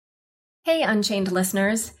Hey, Unchained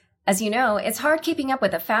listeners. As you know, it's hard keeping up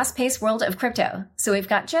with the fast-paced world of crypto, so we've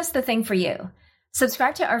got just the thing for you.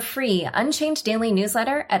 Subscribe to our free Unchained daily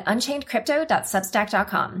newsletter at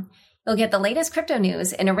unchainedcrypto.substack.com. You'll get the latest crypto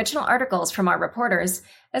news and original articles from our reporters,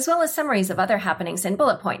 as well as summaries of other happenings and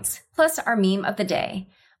bullet points, plus our meme of the day,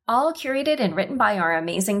 all curated and written by our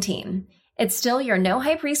amazing team. It's still your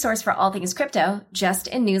no-hype resource for all things crypto, just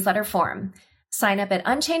in newsletter form. Sign up at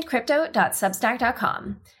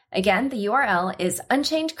unchainedcrypto.substack.com. Again, the URL is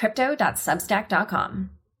unchainedcrypto.substack.com.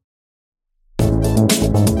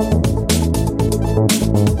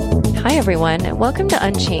 Hi, everyone. Welcome to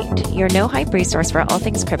Unchained, your no-hype resource for all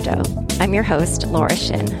things crypto. I'm your host, Laura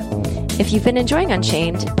Shin. If you've been enjoying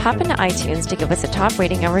Unchained, pop into iTunes to give us a top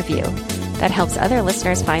rating and review. That helps other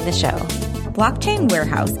listeners find the show. Blockchain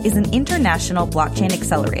Warehouse is an international blockchain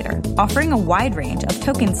accelerator offering a wide range of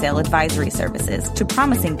token sale advisory services to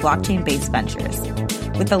promising blockchain-based ventures.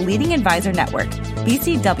 With a leading advisor network,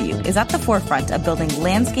 BCW is at the forefront of building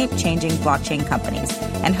landscape-changing blockchain companies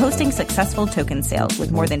and hosting successful token sales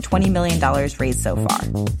with more than $20 million raised so far.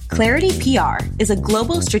 Clarity PR is a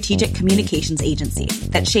global strategic communications agency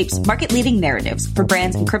that shapes market-leading narratives for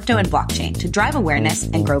brands in crypto and blockchain to drive awareness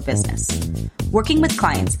and grow business. Working with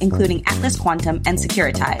clients, including Atlas Quantum and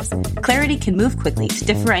Securitize, Clarity can move quickly to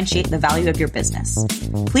differentiate the value of your business.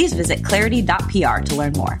 Please visit clarity.pr to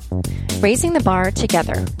learn more. Raising the bar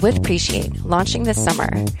together with Appreciate, launching this summer.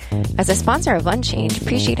 As a sponsor of Unchained,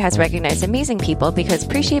 Appreciate has recognized amazing people because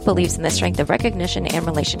Appreciate believes in the strength of recognition and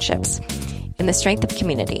relationships, in the strength of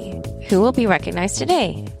community. Who will be recognized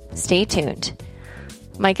today? Stay tuned.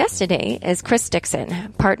 My guest today is Chris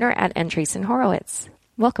Dixon, partner at Andreessen Horowitz.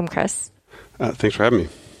 Welcome, Chris. Thanks for having me.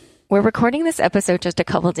 We're recording this episode just a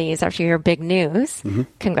couple days after your big news. Mm-hmm.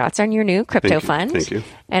 Congrats on your new crypto fund. Thank you.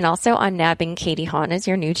 And also on nabbing Katie Haun as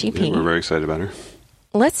your new GP. Yeah, we're very excited about her.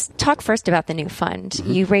 Let's talk first about the new fund.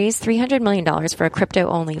 Mm-hmm. You raised $300 million for a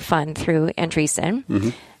crypto-only fund through Andreessen. Mm-hmm.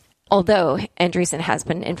 Although Andreessen has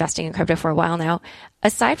been investing in crypto for a while now,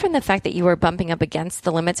 aside from the fact that you were bumping up against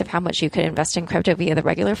the limits of how much you could invest in crypto via the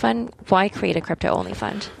regular fund, why create a crypto-only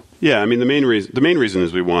fund? Yeah, I mean, the main reason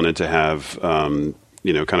is we wanted to have, kind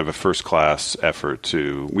of a first-class effort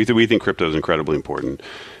to. We think crypto is incredibly important,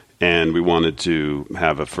 and we wanted to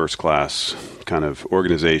have a first-class kind of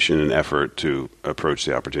organization and effort to approach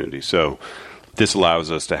the opportunity. So this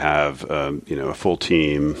allows us to have, a full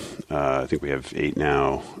team. I think we have 8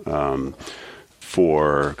 now,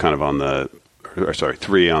 4 kind of on the,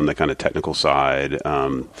 3 on the kind of technical side.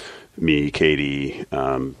 Me, Katie,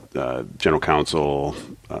 general counsel,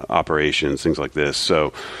 operations, things like this.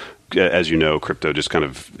 So, as you know, crypto just kind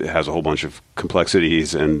of has a whole bunch of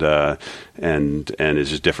complexities and is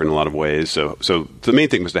just different in a lot of ways. So the main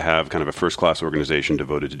thing was to have kind of a first class organization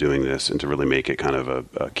devoted to doing this and to really make it kind of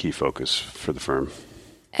a key focus for the firm.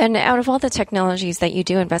 And out of all the technologies that you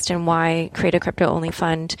do invest in, why create a crypto-only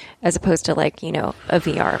fund as opposed to a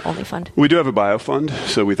VR-only fund? We do have a bio fund.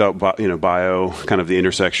 So we thought, bio, kind of the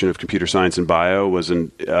intersection of computer science and bio was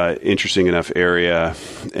an interesting enough area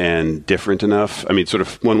and different enough. I mean, sort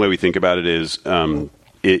of one way we think about it is,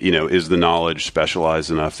 is the knowledge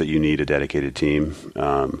specialized enough that you need a dedicated team?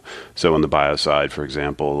 So on the bio side, for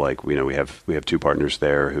example, we have 2 partners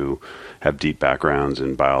there who have deep backgrounds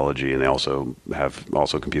in biology, and they also have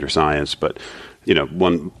computer science. But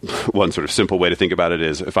one sort of simple way to think about it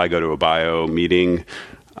is if I go to a bio meeting,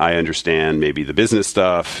 I understand maybe the business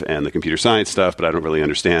stuff and the computer science stuff, but I don't really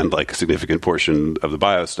understand a significant portion of the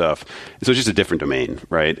bio stuff. So it's just a different domain,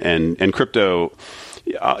 right? And crypto.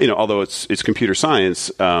 Although it's computer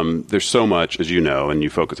science, there's so much, as you know, and you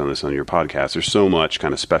focus on this on your podcast, there's so much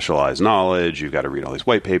kind of specialized knowledge. You've got to read all these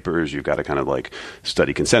white papers. You've got to kind of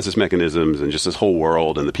study consensus mechanisms and just this whole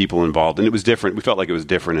world and the people involved. And it was different. We felt like it was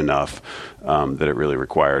different enough that it really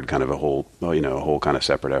required kind of a whole kind of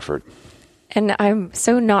separate effort. And I'm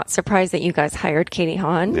so not surprised that you guys hired Katie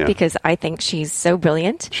Haun because I think she's so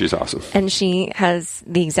brilliant. She's awesome. And she has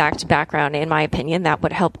the exact background, in my opinion, that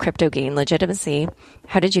would help crypto gain legitimacy.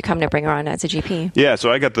 How did you come to bring her on as a GP? Yeah,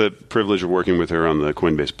 so I got the privilege of working with her on the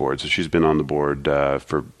Coinbase board. So she's been on the board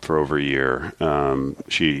for over a year.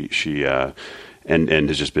 She has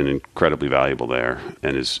just been incredibly valuable there,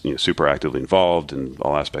 and is super actively involved in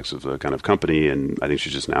all aspects of the kind of company. And I think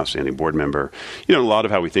she's just an outstanding board member. A lot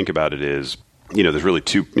of how we think about it is, there's really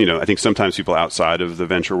 2. I think sometimes people outside of the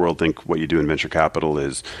venture world think what you do in venture capital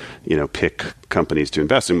is, pick companies to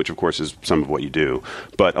invest in, which of course is some of what you do.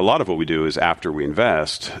 But a lot of what we do is after we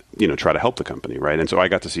invest, try to help the company, right? And so I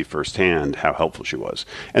got to see firsthand how helpful she was.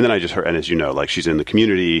 And then I just heard, and as you know, she's in the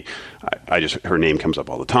community. Her name comes up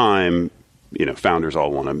all the time. founders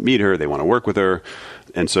all want to meet her. They want to work with her.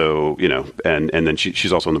 And so, and then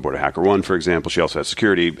she's also on the board of HackerOne, for example. She also has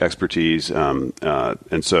security expertise.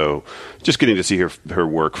 And so just getting to see her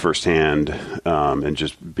work firsthand, and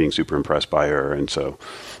just being super impressed by her. And so,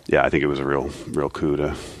 yeah, I think it was a real coup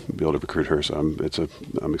to be able to recruit her. So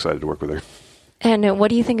I'm excited to work with her. And what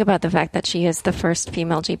do you think about the fact that she is the first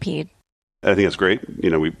female GP? I think that's great.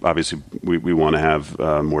 We obviously we want to have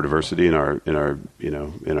more diversity in our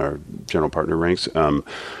general partner ranks.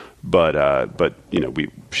 But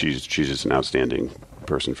she's just an outstanding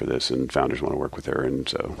person for this, and founders want to work with her, and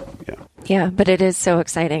so yeah. Yeah, but it is so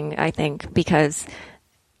exciting, I think, because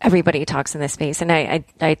everybody talks in this space, and I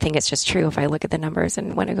think it's just true. If I look at the numbers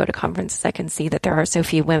and when I go to conferences, I can see that there are so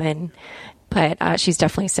few women. But she's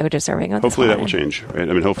definitely so deserving of hopefully that will change, right?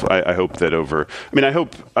 I mean, hopefully, I hope that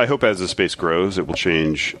I hope as the space grows, it will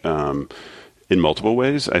change in multiple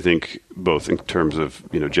ways. I think both in terms of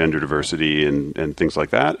gender diversity and things like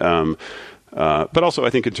that, but also I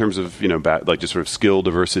think in terms of just sort of skill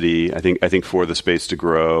diversity. I think for the space to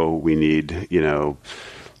grow, we need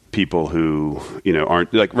people who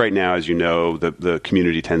aren't like right now, as the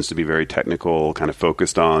community tends to be very technical, kind of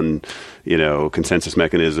focused on consensus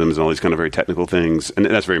mechanisms and all these kind of very technical things, and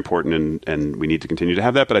that's very important, and we need to continue to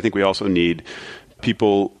have that. But I think we also need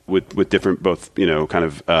people with different both kind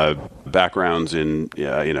of backgrounds in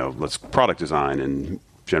let's product design and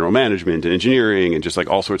general management and engineering and just like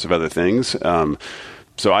all sorts of other things.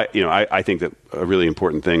 So I think that a really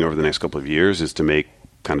important thing over the next couple of years is to make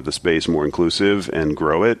kind of the space more inclusive and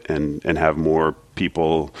grow it and have more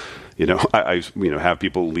people, have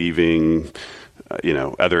people leaving,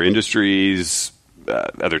 other industries,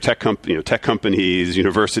 other tech companies,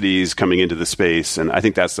 universities coming into the space. And I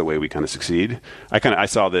think that's the way we kind of succeed. I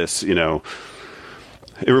saw this, it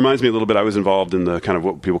reminds me a little bit. I was involved in the kind of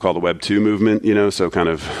what people call the Web 2 movement, so kind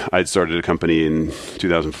of I'd started a company in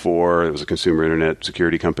 2004. It was a consumer internet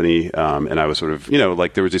security company. And I was sort of,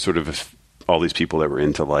 there was this sort of all these people that were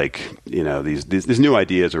into these new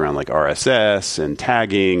ideas around like RSS and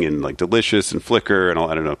tagging and like Delicious and Flickr and all.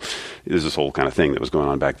 I don't know. There's this whole kind of thing that was going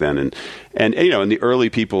on back then, and and the early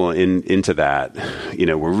people into that,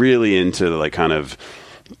 were really into like kind of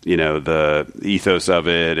the ethos of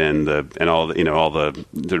it and all the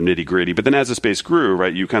the nitty gritty. But then as the space grew,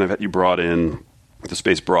 right, the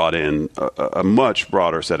space brought in a much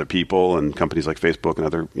broader set of people, and companies like Facebook and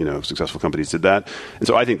other successful companies did that. And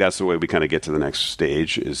so I think that's the way we kind of get to the next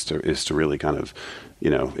stage is to really kind of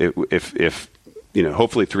if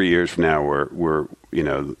hopefully 3 years from now we're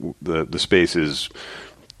the space is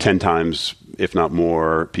 10 times if not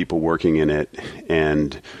more people working in it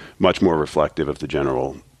and much more reflective of the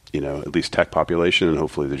general at least tech population and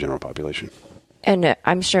hopefully the general population. And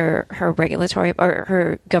I'm sure her regulatory or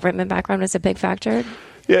her government background is a big factor.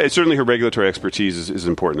 Yeah, it's certainly her regulatory expertise is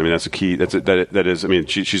important. I mean, that's a key. That is. I mean,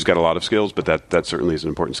 she's got a lot of skills, but that certainly is an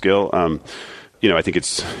important skill. I think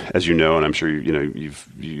it's, as and I'm sure you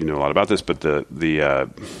know a lot about this, but the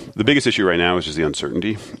biggest issue right now is just the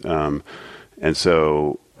uncertainty, and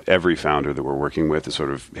so every founder that we're working with is sort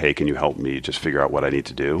of, hey, can you help me just figure out what I need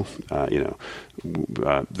to do?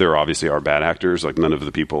 There obviously are bad actors. Like none of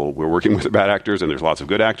the people we're working with are bad actors, and there's lots of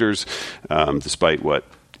good actors, despite what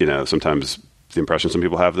sometimes the impression some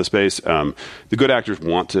people have of the space. The good actors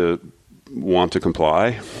want to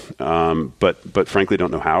comply, but frankly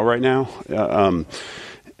don't know how right now.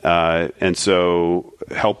 And so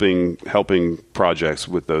helping projects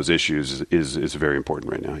with those issues is very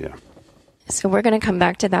important right now. Yeah. So we're going to come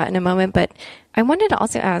back to that in a moment, but I wanted to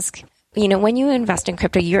also ask, when you invest in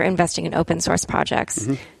crypto, you're investing in open source projects.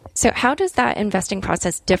 Mm-hmm. So how does that investing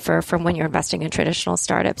process differ from when you're investing in traditional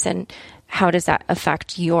startups, and how does that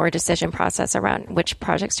affect your decision process around which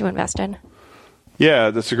projects to invest in? Yeah,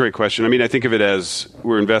 that's a great question. I mean, I think of it as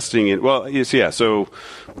we're investing in, well, yes, yeah. So,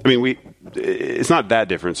 I mean, it's not that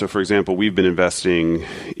different. So, for example, we've been investing,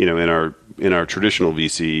 in our traditional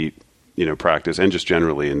VC practice, and just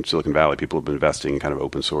generally in Silicon Valley, people have been investing in kind of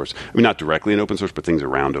open source. I mean, not directly in open source, but things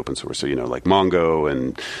around open source. So, like Mongo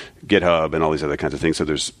and GitHub and all these other kinds of things. So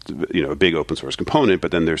there's, a big open source component,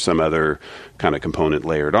 but then there's some other kind of component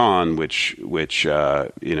layered on, which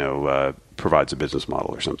provides a business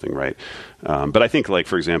model or something, right? But I think, like,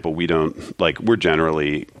 for example, we're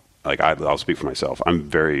generally, like, I'll speak for myself. I'm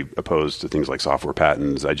very opposed to things like software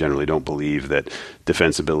patents. I generally don't believe that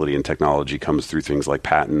defensibility in technology comes through things like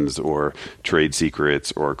patents or trade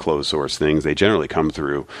secrets or closed source things. They generally come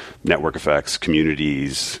through network effects,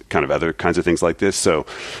 communities, kind of other kinds of things like this. So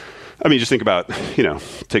I mean, just think about,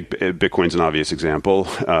 take Bitcoin's an obvious example.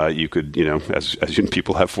 You could, as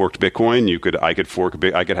people have forked Bitcoin,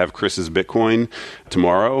 I could have Chris's Bitcoin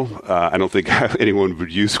tomorrow. I don't think anyone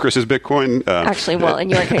would use Chris's Bitcoin. Actually, well, in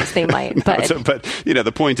your case, they might. But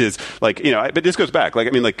the point is, but this goes back.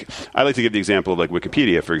 I like to give the example of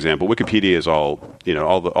Wikipedia, for example. Wikipedia is all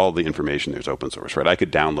the information there's open source, right? I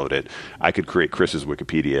could download it. I could create Chris's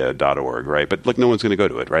Wikipedia.org, right? But no one's going to go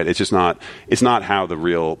to it, right? It's just not. It's not how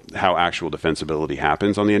how actual defensibility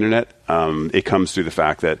happens on the internet. It comes through the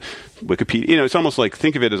fact that Wikipedia, it's almost like,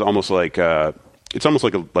 think of it as almost like a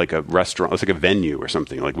restaurant. It's like a venue or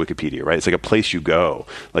something, like Wikipedia, right? It's like a place you go.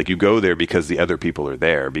 You go there because the other people are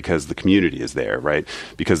there, because the community is there, right?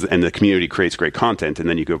 And the community creates great content, and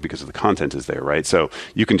then you go because of the content is there, right? So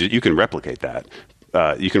you can replicate that.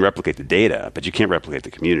 You can replicate the data, but you can't replicate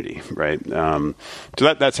the community, right? So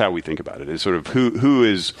that's how we think about it. Is sort of who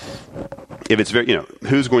is, if it's very,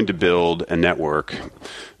 who's going to build a network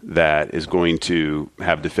that is going to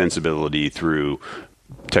have defensibility through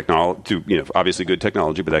technology, obviously good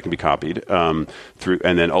technology, but that can be copied through,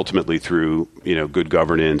 and then ultimately through good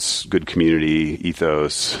governance, good community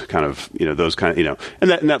ethos, kind of those kind of and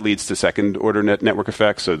that leads to second order network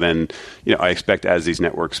effects. So then I expect as these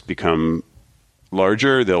networks become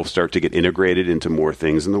larger, they'll start to get integrated into more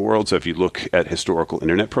things in the world. So if you look at historical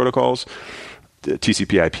internet protocols, the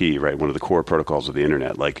TCP/IP, right, one of the core protocols of the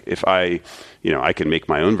internet. If I can make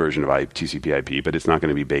my own version of TCP/IP, but it's not going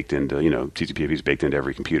to be baked into, TCP/IP is baked into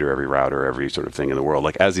every computer, every router, every sort of thing in the world.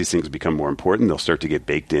 As these things become more important, they'll start to get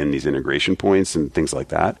baked in, these integration points and things like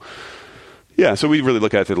that. Yeah, so we really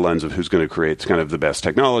look at it through the lens of who's going to create kind of the best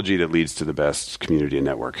technology that leads to the best community and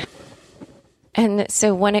network. And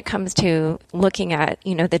so when it comes to looking at,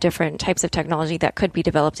 the different types of technology that could be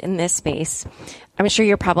developed in this space, I'm sure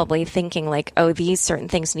you're probably thinking these certain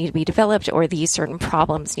things need to be developed or these certain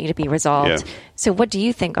problems need to be resolved. Yeah. So what do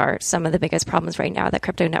you think are some of the biggest problems right now that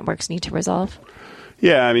crypto networks need to resolve?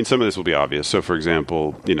 Yeah, I mean, some of this will be obvious. So, for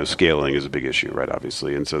example, scaling is a big issue, right?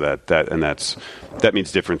 Obviously, and so that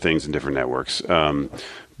means different things in different networks.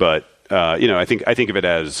 But I think of it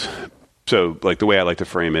as, so the way I like to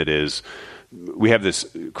frame it is, we have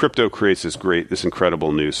crypto creates this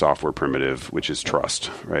incredible new software primitive, which is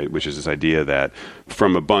trust, right? Which is this idea that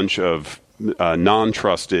from a bunch of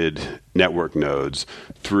non-trusted network nodes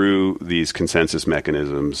through these consensus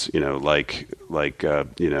mechanisms,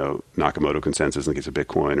 Nakamoto consensus in the case of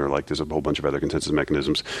Bitcoin, or there's a whole bunch of other consensus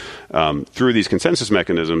mechanisms. Through these consensus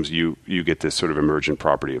mechanisms, you get this sort of emergent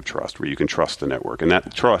property of trust, where you can trust the network, and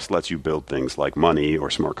that trust lets you build things like money or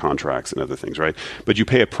smart contracts and other things, right? But you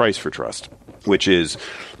pay a price for trust, which is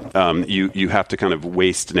you have to kind of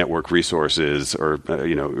waste network resources or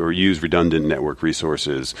use redundant network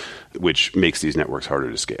resources, which makes these networks harder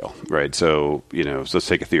to scale, right? So so let's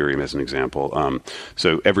take Ethereum as an example.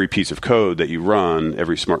 So every piece of code that you run,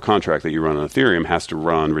 every smart contract that you run on Ethereum has to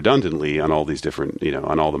run redundantly on all these different,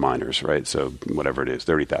 on all the miners, right? So whatever it is,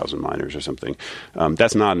 30,000 miners or something.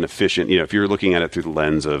 That's not an efficient, if you're looking at it through the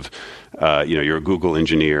lens of, you're a Google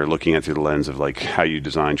engineer looking at it through the lens of how you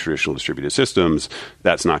design traditional distributed systems,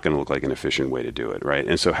 that's not going to look like an efficient way to do it, right?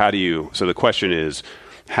 And so so the question is,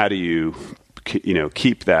 how do you,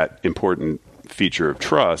 keep that important feature of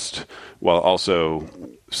trust while also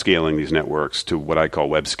scaling these networks to what I call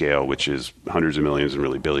web scale, which is hundreds of millions and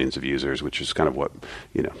really billions of users, which is kind of what,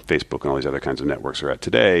 Facebook and all these other kinds of networks are at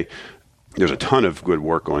today. There's a ton of good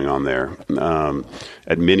work going on there in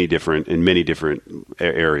many different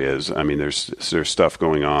areas. I mean, there's stuff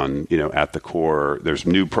going on, at the core. There's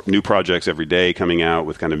new projects every day coming out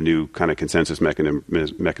with kind of new kind of consensus mechanism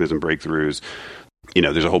breakthroughs.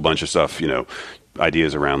 There's a whole bunch of stuff,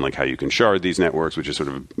 ideas around how you can shard these networks, which is sort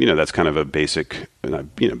of, that's kind of a basic,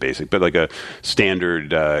 but a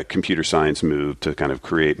standard computer science move to kind of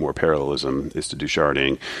create more parallelism is to do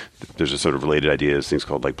sharding. There's a sort of related ideas, things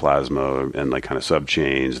called Plasma and kind of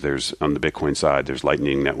subchains. There's on the Bitcoin side, there's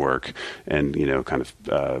Lightning Network and, kind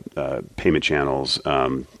of payment channels.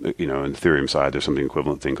 On the Ethereum side, there's something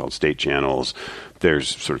equivalent thing called state channels. There's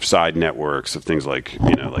sort of side networks of things like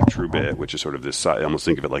TrueBit, which is sort of this side, almost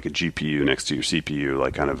think of it like a GPU next to your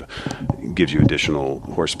CPU, kind of gives you additional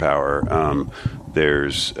horsepower.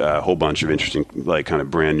 There's a whole bunch of interesting, kind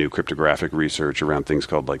of brand new cryptographic research around things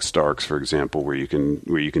called Starks, for example, where you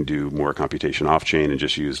can do more computation off chain and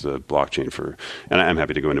just use the blockchain for. And I'm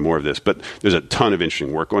happy to go into more of this, but there's a ton of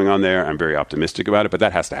interesting work going on there. I'm very optimistic about it, but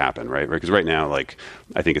that has to happen, right? Because right now,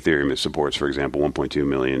 I think Ethereum supports, for example, 1.2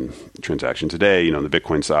 million transactions a day. On the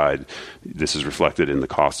Bitcoin side, this is reflected in the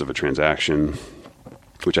cost of a transaction.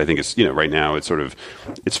 which I think is, right now it's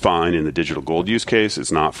fine in the digital gold use case.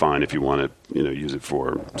 It's not fine if you want to, use it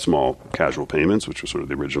for small casual payments, which was sort of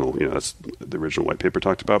the original, that's the original white paper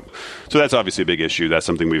talked about. So that's obviously a big issue. That's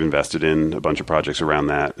something we've invested in, a bunch of projects around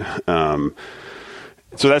that.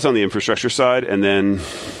 So that's on the infrastructure side. And then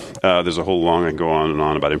there's a whole I can go on and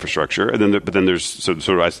on about infrastructure. And then, but then there's I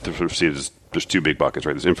sort of see there's two big buckets,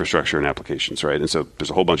 right? There's infrastructure and applications, right? And so there's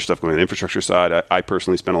a whole bunch of stuff going on the infrastructure side. I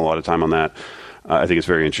personally spent a lot of time on that. I think it's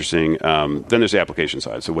very interesting. Then there's the application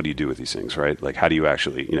side. So what do you do with these things, right? Like, how do you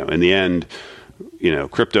actually, in the end,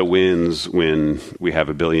 crypto wins when we have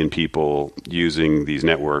 1 billion people using these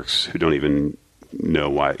networks who don't even know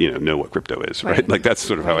what crypto is, right? Like, that's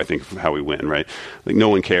sort of how we win, right? Like, no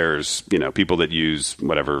one cares, people that use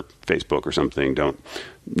whatever Facebook or something don't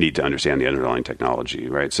need to understand the underlying technology,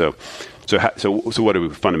 right? So what do we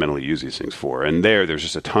fundamentally use these things for? And there's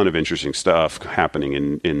just a ton of interesting stuff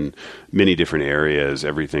happening in many different areas,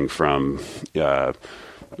 everything from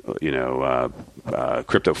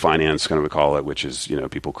crypto finance, kind of we call it, which is,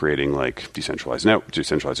 people creating like decentralized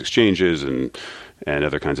exchanges and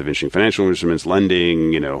other kinds of interesting financial instruments,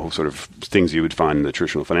 lending, sort of things you would find in the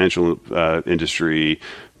traditional financial industry.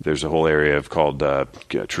 There's a whole area called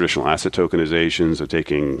traditional asset tokenization, so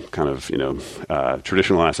taking kind of,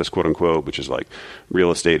 traditional assets, quote unquote, which is like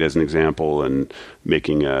real estate as an example, and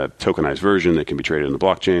making a tokenized version that can be traded in the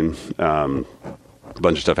blockchain. A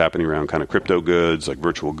bunch of stuff happening around kind of crypto goods, like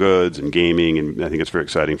virtual goods and gaming, and I think it's very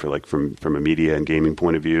exciting for from a media and gaming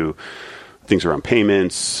point of view. Things around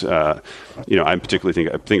payments, I think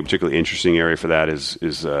a particularly interesting area for that is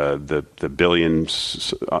the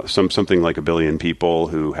billions, something like 1 billion people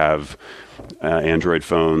who have Android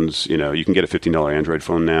phones. You can get a $15 Android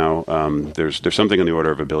phone now. There's something on the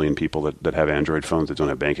order of 1 billion people that have Android phones that don't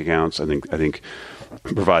have bank accounts. I think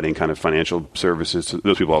providing kind of financial services to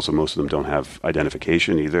those people, also most of them don't have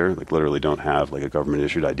identification either, like literally don't have like a government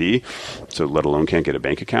issued ID, so let alone can't get a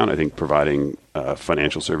bank account. I think providing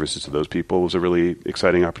financial services to those people was a really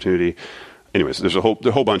exciting opportunity. Anyways, there's a whole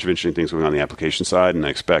bunch of interesting things going on the application side, and I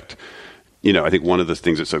expect, I think one of the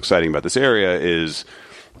things that's so exciting about this area is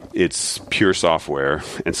it's pure software,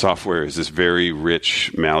 and software is this very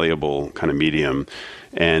rich, malleable kind of medium.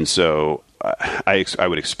 And so I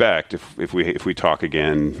would expect if we talk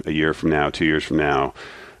again a year from now, 2 years from now,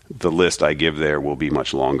 the list I give there will be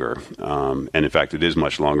much longer. And in fact, it is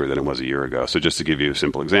much longer than it was a year ago. So just to give you a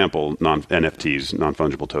simple example, NFTs,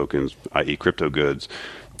 non-fungible tokens, i.e. crypto goods,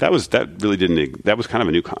 that was kind of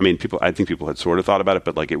a new, I think people had sort of thought about it,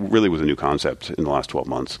 but like it really was a new concept in the last 12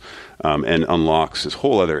 months, and unlocks this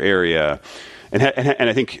whole other area. And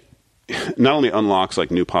I think not only unlocks like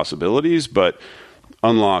new possibilities, but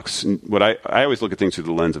unlocks what I always look at things through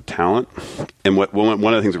the lens of talent. And one of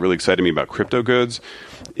the things that really excited me about crypto goods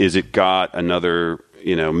is it got another,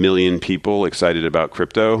 million people excited about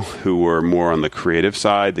crypto who were more on the creative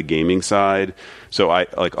side, the gaming side. So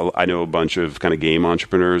I know a bunch of kind of game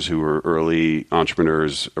entrepreneurs who were early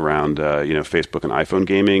entrepreneurs around, Facebook and iPhone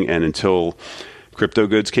gaming. And until crypto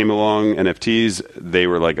goods came along, NFTs, they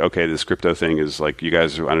were like, okay, this crypto thing is like, you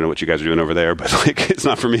guys, I don't know what you guys are doing over there, but like, it's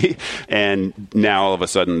not for me. And now all of a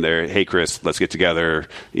sudden they're, hey, Chris, let's get together.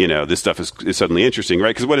 This stuff is suddenly interesting,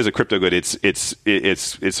 right? Because what is a crypto good?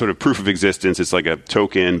 It's sort of proof of existence. It's like a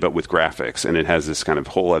token, but with graphics. And it has this kind of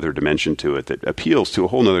whole other dimension to it that appeals to a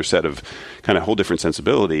whole nother set of kind of whole different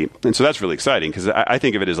sensibility. And so that's really exciting because I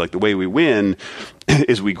think of it as like the way we win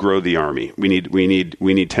is we grow the army. We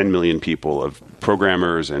need 10 million people of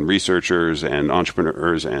programmers and researchers and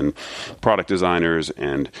entrepreneurs and product designers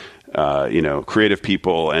and creative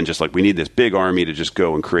people, and just like we need this big army to just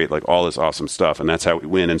go and create like all this awesome stuff, and that's how we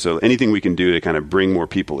win. And so anything we can do to kind of bring more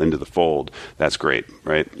people into the fold, that's great,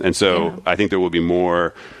 right? And so I think there will be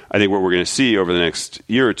more. I think what we're going to see over the next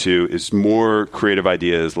year or two is more creative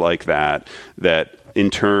ideas like that in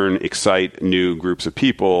turn excite new groups of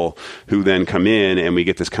people who then come in, and we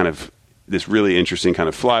get this really interesting kind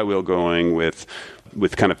of flywheel going with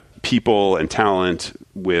kind of people and talent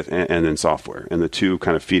and then software, and the two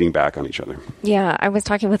kind of feeding back on each other. Yeah, I was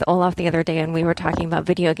talking with Olaf the other day, and we were talking about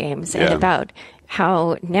video games and about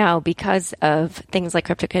how now, because of things like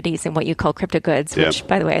CryptoKitties and what you call crypto goods, which,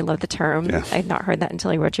 by the way, I love the term. Yeah. I had not heard that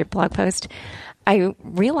until I wrote your blog post. I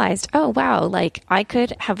realized, oh, wow, like I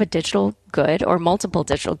could have a digital good or multiple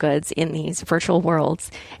digital goods in these virtual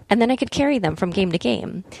worlds, and then I could carry them from game to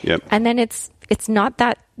game. Yep. And then it's it's not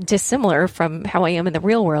that dissimilar from how I am in the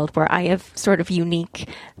real world, where I have sort of unique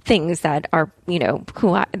things that are,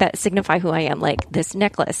 that signify who I am, like this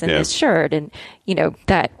necklace and this shirt and,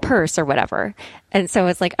 that purse or whatever. And so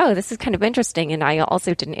it's like, oh, this is kind of interesting. And I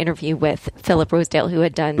also did an interview with Philip Rosedale, who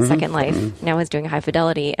had done Second Life, now is doing High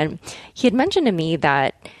Fidelity. And he had mentioned to me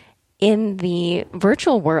that in the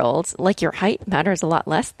virtual world, like your height matters a lot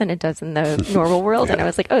less than it does in the normal world. And I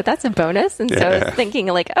was like, oh, that's a bonus. And so I was thinking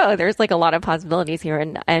like, oh, there's like a lot of possibilities here.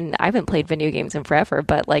 And I haven't played video games in forever,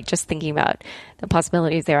 but like just thinking about the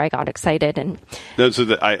possibilities there, I got excited. And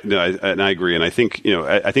I agree. And I think,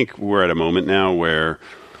 I think we're at a moment now where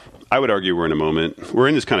I would argue we're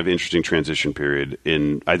in this kind of interesting transition period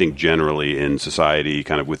I think generally in society,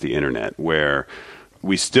 kind of with the internet, where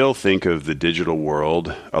we still think of the digital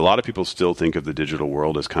world. A lot of people still think of the digital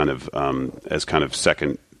world as kind of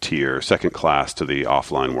second tier, second class to the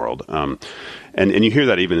offline world. And you hear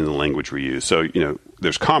that even in the language we use. So,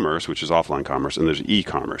 there's commerce, which is offline commerce, and there's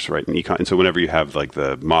e-commerce, right? And so whenever you have like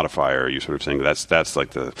the modifier, you're sort of saying that's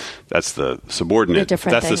the subordinate,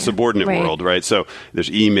 that's the subordinate world, right? So there's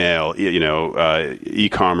email,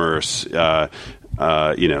 e-commerce, the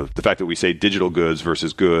fact that we say digital goods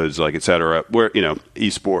versus goods, like et cetera, where,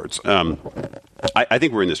 esports. I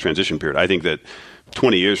think we're in this transition period. I think that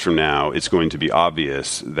 20 years from now, it's going to be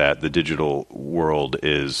obvious that the digital world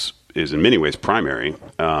is in many ways primary.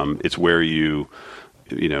 It's where you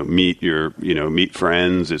meet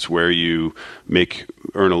friends. It's where you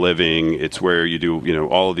earn a living. It's where you do,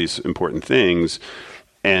 all of these important things.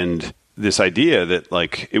 And this idea that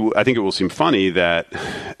I think it will seem funny that,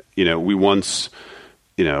 we once,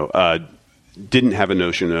 didn't have a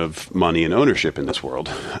notion of money and ownership in this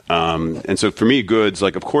world. And so for me, goods,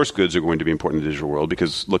 of course, goods are going to be important in the digital world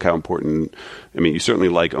because look how important, you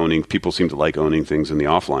certainly people seem to like owning things in the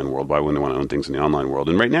offline world. Why wouldn't they want to own things in the online world?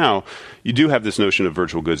 And right now, you do have this notion of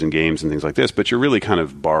virtual goods and games and things like this, but you're really kind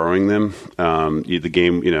of borrowing them. The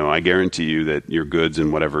game, I guarantee you that your goods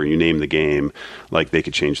and whatever you name the game, they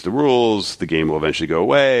could change the rules. The game will eventually go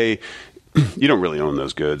away. You don't really own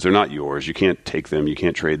those goods. They're not yours. You can't take them. You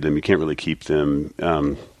can't trade them. You can't really keep them.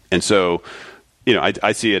 And so,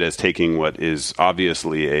 I see it as taking what is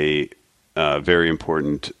obviously a very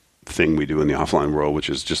important thing we do in the offline world, which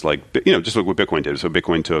is just like what Bitcoin did. So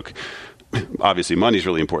Bitcoin took, obviously money is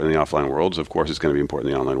really important in the offline world. So of course it's going to be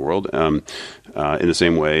important in the online world. In the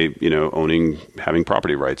same way, having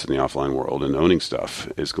property rights in the offline world and owning stuff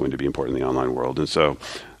is going to be important in the online world. And so,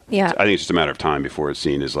 yeah, I think it's just a matter of time before it's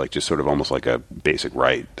seen as just sort of almost like a basic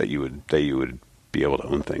right that you would be able to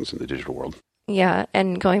own things in the digital world. Yeah,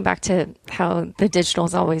 and going back to how the digital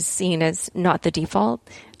is always seen as not the default,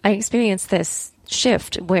 I experienced this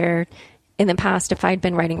shift where in the past, if I'd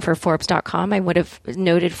been writing for Forbes.com, I would have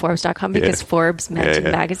noted Forbes.com because Forbes meant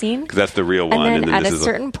magazine. Because that's the real one. And then at a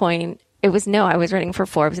certain point, I was writing for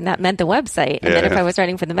Forbes, and that meant the website. And then if I was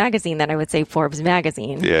writing for the magazine, then I would say Forbes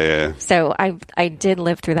Magazine. So I did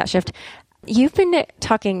live through that shift. You've been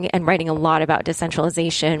talking and writing a lot about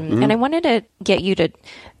decentralization, and I wanted to get you to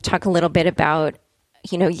talk a little bit about,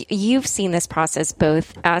 you've seen this process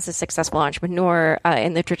both as a successful entrepreneur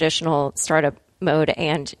in the traditional startup mode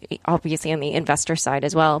and obviously on the investor side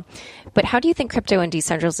as well. But how do you think crypto and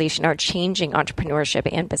decentralization are changing entrepreneurship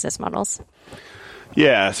and business models?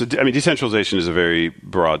 Yeah, so decentralization is a very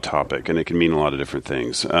broad topic, and it can mean a lot of different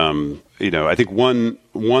things. I think one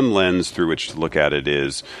lens through which to look at it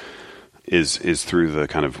is through the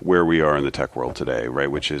kind of where we are in the tech world today, right?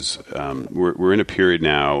 Which is we're in a period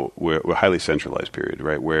now, we're a highly centralized period,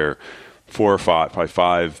 right? Where 4 or 5, probably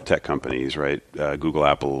 5 tech companies, right? Google,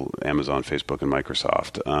 Apple, Amazon, Facebook, and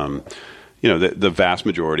Microsoft. The vast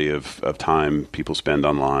majority of time people spend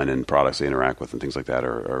online and products they interact with and things like that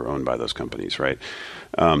are owned by those companies, right?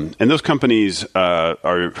 And those companies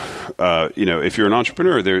are, if you're an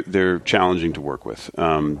entrepreneur, they're challenging to work with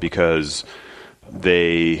because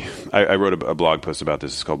I wrote a blog post about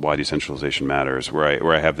this. It's called Why Decentralization Matters,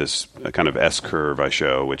 where I have this kind of S-curve I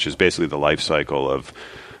show, which is basically the life cycle of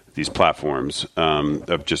these platforms,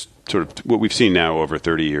 of just sort of what we've seen now over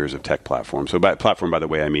 30 years of tech platforms. So by platform, by the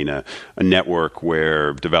way, I mean a network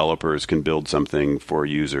where developers can build something for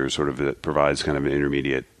users, sort of that provides kind of an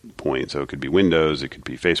intermediate point. So it could be Windows, it could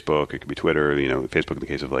be Facebook, it could be Twitter, Facebook in the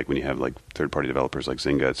case of when you have third-party developers like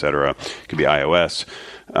Zynga, et cetera. It could be iOS.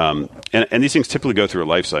 And these things typically go through a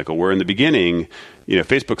life cycle where in the beginning,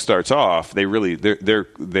 Facebook starts off,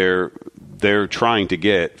 they're trying to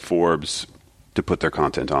get Forbes to put their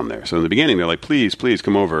content on there. So in the beginning, they're like, please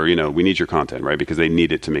come over. We need your content, right? Because they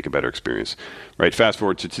need it to make a better experience, right? Fast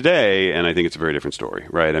forward to today, and I think it's a very different story,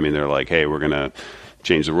 right? They're like, hey, we're going to,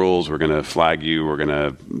 change the rules. We're going to flag you. We're going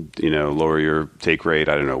to, lower your take rate.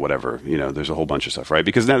 I don't know, whatever. There's a whole bunch of stuff, right?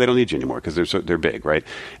 Because now they don't need you anymore because they're big, right?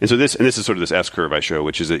 And so this is sort of this S curve I show,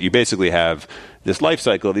 which is that you basically have this life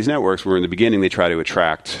cycle of these networks where in the beginning they try to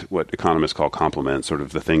attract what economists call complement, sort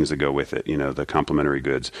of the things that go with it, the complementary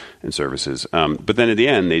goods and services. But then at the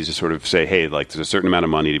end, they just sort of say, hey, like there's a certain amount of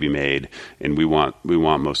money to be made, and we want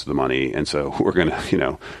most of the money, and so we're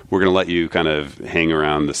gonna let you kind of hang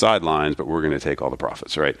around the sidelines, but we're gonna take all the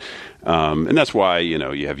profits, right? And that's why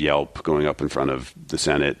you have Yelp going up in front of the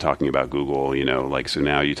Senate talking about Google. So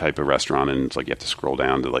now you type a restaurant and it's like you have to scroll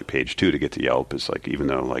down to like page 2 to get to Yelp. It's like, even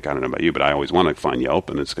though like I don't know about you, but I always want to find Yelp,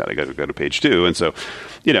 and it's got to go to page 2, and so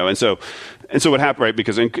what happened, right?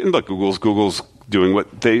 Because look, Google's doing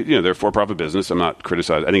what they're a for-profit business. I'm not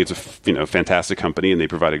criticizing. I think it's a fantastic company, and they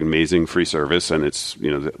provide an amazing free service, and it's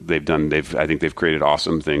I think they've created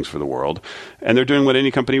awesome things for the world, and they're doing what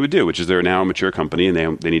any company would do, which is they're now a mature company,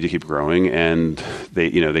 and they need to keep growing, and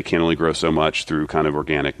they can only grow so much through kind of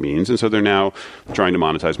organic means, and so they're now trying to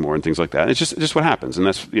monetize more and things like that. And it's just what happens, and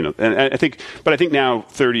that's and I think now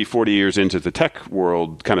 30, 40 years into the tech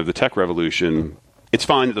world, kind of the tech revolution. It's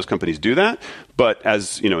fine that those companies do that, but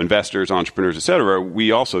as investors, entrepreneurs, et cetera,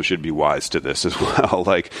 we also should be wise to this as well.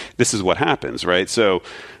 Like, this is what happens, right? So,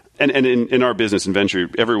 and in our business and venture,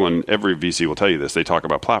 every VC will tell you this. They talk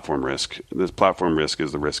about platform risk. This platform risk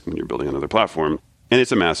is the risk when you're building another platform, and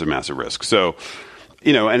it's a massive, massive risk. So,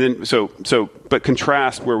 but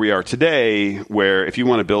contrast where we are today, where if you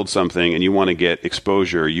want to build something and you want to get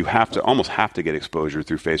exposure, you almost have to get exposure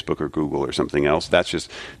through Facebook or Google or something else.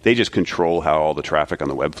 They just control how all the traffic on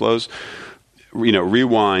the web flows.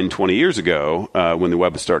 Rewind 20 years ago when the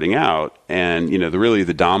web was starting out, and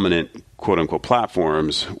the dominant quote unquote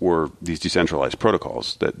platforms were these decentralized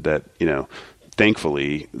protocols that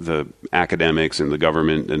thankfully, the academics and the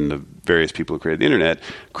government and the various people who created the internet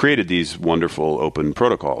created these wonderful open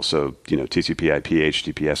protocols. So, TCP/IP,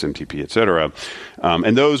 HTTP, SMTP, et cetera.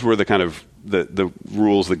 And those were the kind of the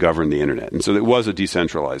rules that governed the internet. And so it was a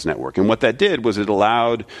decentralized network. And what that did was it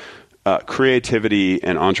allowed creativity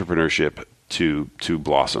and entrepreneurship to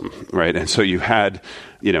blossom, right? And so you had,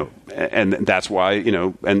 and that's why,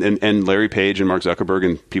 and Larry Page and Mark Zuckerberg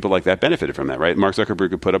and people like that benefited from that, right? Mark Zuckerberg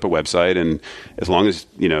could put up a website, and as long as,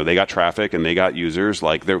 they got traffic and they got users,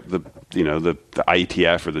 like the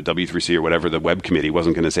IETF or the W3C or whatever, the web committee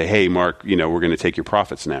wasn't going to say, hey, Mark, we're going to take your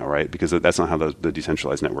profits now, right? Because that's not how the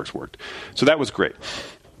decentralized networks worked. So that was great.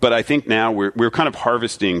 But I think now we're kind of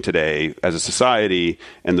harvesting today as a society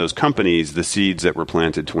and those companies the seeds that were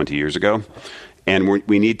planted 20 years ago, and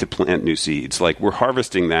we need to plant new seeds. Like, we're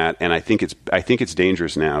harvesting that, and I think it's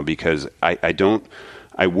dangerous now because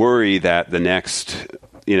I worry that the next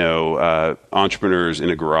entrepreneurs in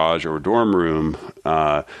a garage or a dorm room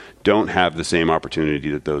don't have the same opportunity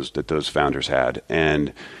that those founders had.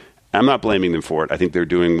 And I'm not blaming them for it. I think they're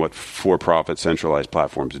doing what for-profit centralized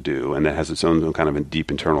platforms do, and that has its own kind of a deep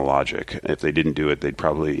internal logic. If they didn't do it, they'd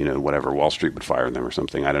probably, Wall Street would fire them or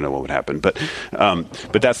something. I don't know what would happen, but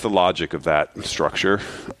that's the logic of that structure.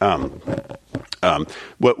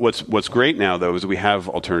 What's great now, though, is we have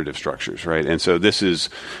alternative structures, right? And so this is,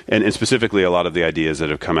 and specifically a lot of the ideas that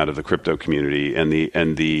have come out of the crypto community, and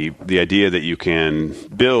the idea that you can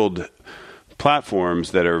build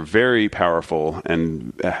platforms that are very powerful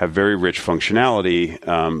and have very rich functionality,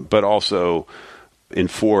 but also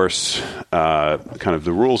enforce kind of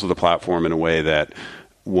the rules of the platform in a way that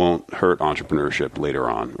won't hurt entrepreneurship later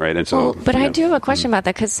on, right? And so, but I do have a question about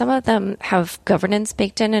that, because some of them have governance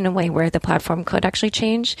baked in a way where the platform could actually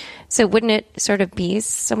change. So wouldn't it sort of be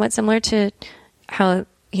somewhat similar to how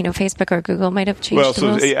Facebook or Google might have changed? Well,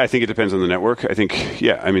 so I think it depends on the network. I think,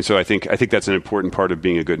 yeah. I mean, so I think that's an important part of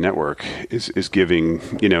being a good network is giving,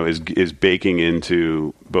 is baking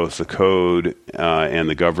into both the code and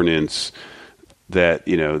the governance that,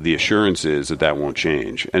 the assurance is that won't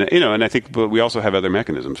change. And, and I think, but we also have other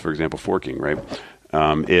mechanisms, for example, forking, right?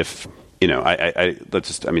 If, let's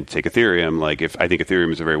just, take Ethereum. Like, if I think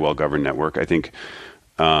Ethereum is a very well-governed network, I think,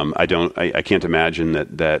 I can't imagine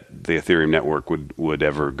that the Ethereum network would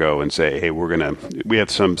ever go and say, hey, we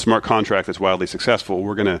have some smart contract that's wildly successful.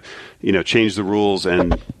 We're going to, change the rules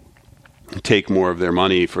and take more of their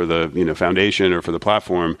money for the, foundation or for the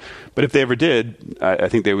platform. But if they ever did, I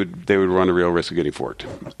think they would run a real risk of getting forked.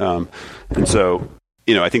 And so,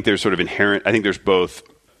 I think there's sort of inherent, I think there's both,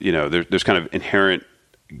 there's kind of inherent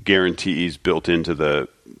guarantees built into the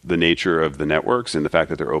nature of the networks and the fact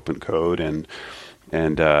that they're open code and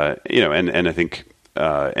I think,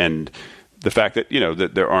 and the fact that,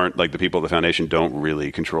 that there aren't, like, the people at the foundation don't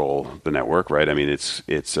really control the network, right? I mean, it's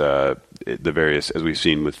the various, as we've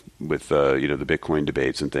seen with the Bitcoin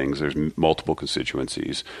debates and things, there's multiple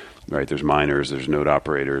constituencies, right? There's miners, there's node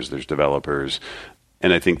operators, there's developers.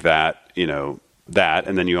 And I think that,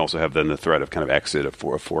 and then you also have then the threat of kind of exit of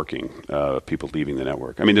forking, people leaving the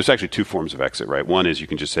network. I mean, there's actually two forms of exit, right? One is you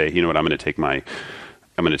can just say, you know what, I'm going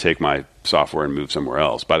to take my software and move somewhere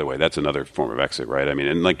else. By the way, that's another form of exit, right? I mean,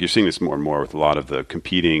 and like you're seeing this more and more with a lot of the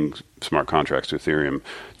competing smart contracts to Ethereum.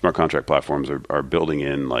 Smart contract platforms are building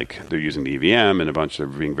in, like, they're using the EVM and a bunch, they're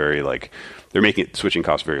being very, like, they're making switching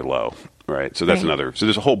costs very low, right? So that's another, so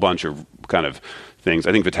there's a whole bunch of kind of things.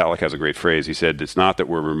 I think Vitalik has a great phrase. He said, it's not that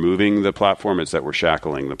we're removing the platform, it's that we're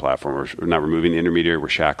shackling the platform. We're not removing the intermediary, we're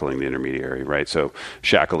shackling the intermediary, right? So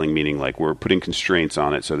shackling meaning like we're putting constraints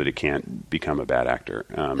on it so that it can't become a bad actor.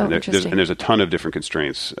 And there's a ton of different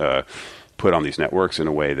constraints put on these networks in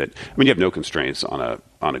a way that, I mean, you have no constraints on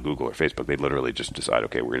a Google or Facebook. They literally just decide,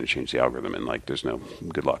 okay, we're going to change the algorithm, and like, there's no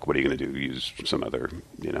good luck. What are you going to do? Use some other,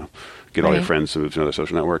 get all your friends to move to another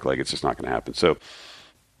social network? Like, it's just not going to happen. So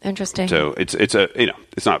interesting. So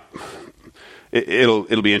it's not. It'll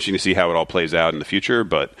be interesting to see how it all plays out in the future,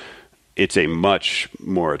 but it's a much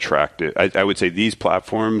more attractive. I would say these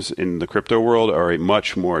platforms in the crypto world are a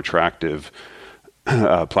much more attractive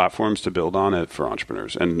platforms to build on for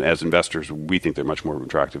entrepreneurs, and as investors, we think they're much more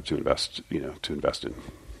attractive to invest in.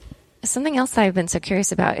 Something else that I've been so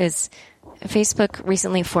curious about is Facebook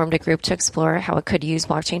recently formed a group to explore how it could use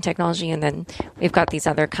blockchain technology, and then we've got these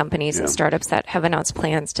other companies and startups that have announced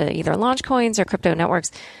plans to either launch coins or crypto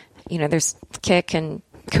networks. There's Kik and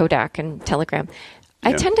Kodak and Telegram.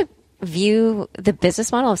 I tend to view the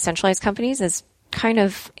business model of centralized companies as kind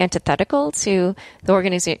of antithetical to the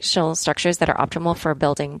organizational structures that are optimal for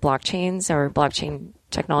building blockchains or blockchain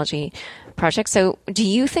technology projects. So do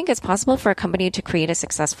you think it's possible for a company to create a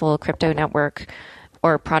successful crypto network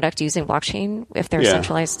or product using blockchain if they're a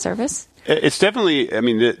centralized service? It's definitely, I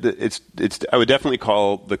mean, I would definitely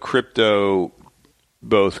call the crypto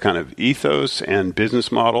both kind of ethos and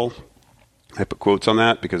business model. I put quotes on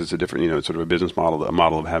that because it's a different, it's sort of a business model, a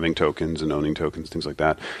model of having tokens and owning tokens, things like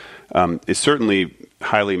that. Is certainly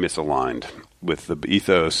highly misaligned with the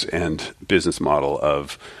ethos and business model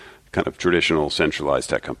of kind of traditional centralized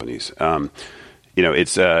tech companies.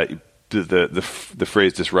 It's the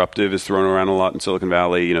phrase disruptive is thrown around a lot in Silicon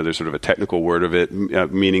Valley. There's sort of a technical word of it,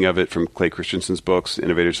 meaning of it from Clay Christensen's books,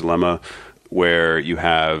 Innovator's Dilemma, where you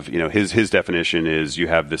have, his definition is you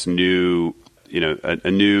have this new,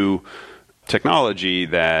 a new technology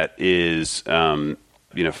that is,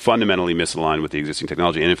 fundamentally misaligned with the existing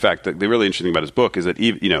technology. And in fact, the really interesting thing about his book is that,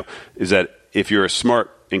 if you're a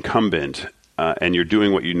smart incumbent and you're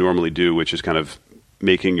doing what you normally do, which is kind of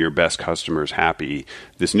making your best customers happy,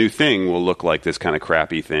 this new thing will look like this kind of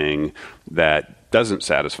crappy thing that doesn't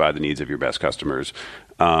satisfy the needs of your best customers.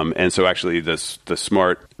 And so actually the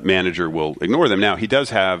smart manager will ignore them. Now, he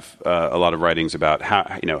does have a lot of writings about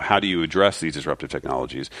how do you address these disruptive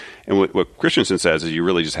technologies. And what Christensen says is you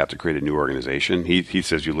really just have to create a new organization. He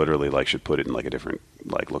says you literally should put it in a different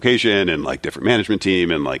location and different management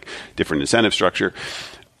team and different incentive structure.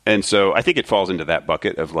 And so I think it falls into that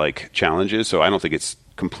bucket of challenges. So I don't think it's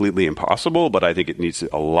completely impossible, but I think it needs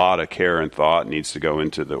a lot of care and thought needs to go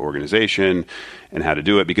into the organization and how to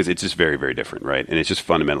do it, because it's just very, very different, right? And it's just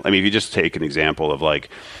fundamental. I mean, if you just take an example of among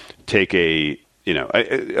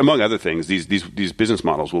other things, these business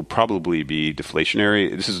models will probably be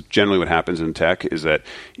deflationary. This is generally what happens in tech, is that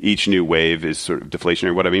each new wave is sort of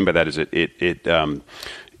deflationary. What I mean by that is it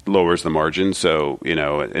lowers the margin, so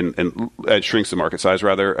and it shrinks the market size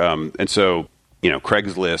rather. And so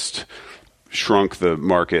Craigslist shrunk the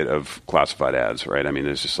market of classified ads, right? I mean,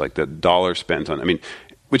 it's just the dollar spent on,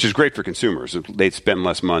 which is great for consumers. They spend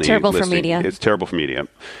less money. Terrible for media. It's terrible for media.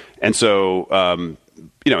 And so, and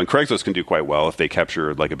Craigslist can do quite well if they capture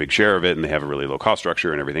a big share of it and they have a really low cost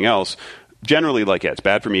structure and everything else. Generally, it's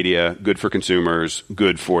bad for media, good for consumers,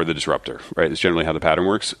 good for the disruptor, right? It's generally how the pattern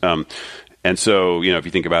works. And so, if you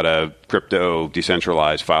think about a crypto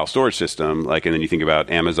decentralized file storage system, and then you think about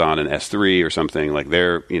Amazon and S3 or something,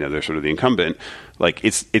 they're sort of the incumbent,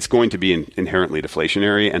 it's going to be inherently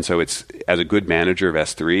deflationary. And so it's, as a good manager of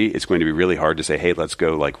S3, it's going to be really hard to say, hey, let's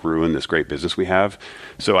go ruin this great business we have.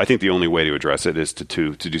 So I think the only way to address it is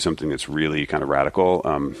to do something that's really kind of radical,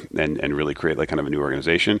 and really create kind of a new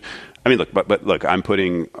organization. I mean, look, I'm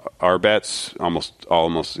putting our bets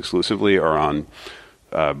almost exclusively are on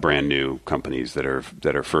brand new companies that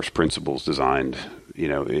are first principles designed,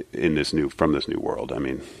 from this new world. I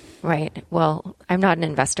mean, Right. Well, I'm not an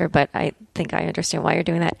investor, but I think I understand why you're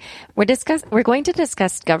doing that. We're going to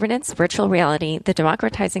discuss governance, virtual reality, the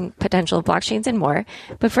democratizing potential of blockchains, and more.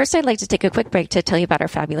 But first, I'd like to take a quick break to tell you about our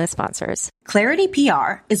fabulous sponsors. Clarity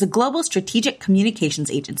PR is a global strategic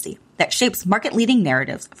communications agency that shapes market-leading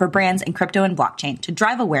narratives for brands in crypto and blockchain to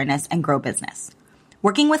drive awareness and grow business.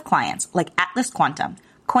 Working with clients like Atlas Quantum,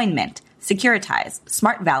 CoinMint, Securitize,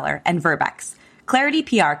 Smart Valor, and Verbex, Clarity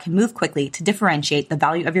PR can move quickly to differentiate the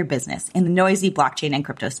value of your business in the noisy blockchain and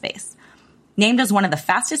crypto space. Named as one of the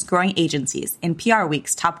fastest growing agencies in PR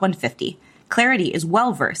Week's Top 150, Clarity is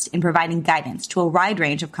well-versed in providing guidance to a wide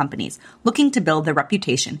range of companies looking to build their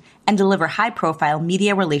reputation and deliver high-profile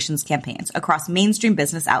media relations campaigns across mainstream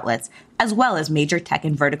business outlets as well as major tech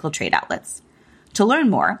and vertical trade outlets. To learn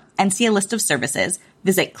more and see a list of services,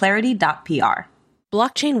 visit clarity.pr.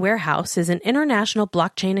 Blockchain Warehouse is an international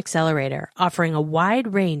blockchain accelerator offering a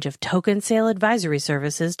wide range of token sale advisory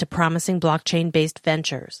services to promising blockchain-based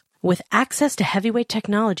ventures. With access to heavyweight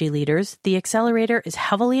technology leaders, the accelerator is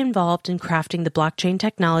heavily involved in crafting the blockchain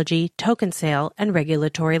technology, token sale, and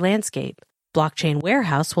regulatory landscape. Blockchain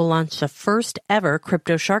Warehouse will launch the first ever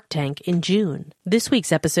crypto Shark Tank in June. This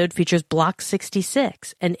week's episode features Block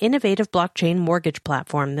 66, an innovative blockchain mortgage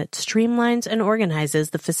platform that streamlines and organizes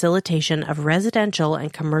the facilitation of residential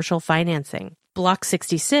and commercial financing. Block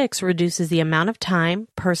 66 reduces the amount of time,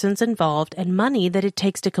 persons involved, and money that it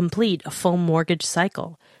takes to complete a full mortgage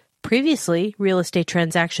cycle. Previously, real estate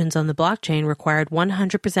transactions on the blockchain required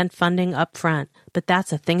 100% funding upfront, but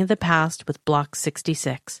that's a thing of the past with Block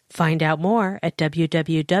 66. Find out more at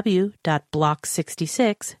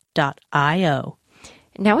www.block66.io.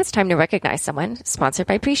 Now it's time to recognize someone, sponsored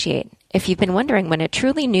by Appreciate. If you've been wondering when a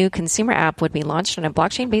truly new consumer app would be launched on a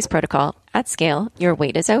blockchain-based protocol at scale, your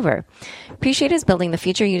wait is over. Appreciate is building the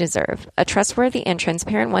future you deserve, a trustworthy and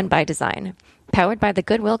transparent one by design, powered by the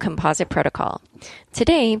Goodwill Composite Protocol.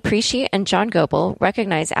 Today, Appreciate and John Goebel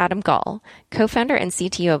recognize Adam Gall, co-founder and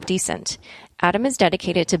CTO of Decent. Adam is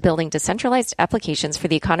dedicated to building decentralized applications for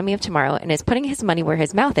the economy of tomorrow and is putting his money where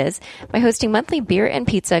his mouth is by hosting monthly beer and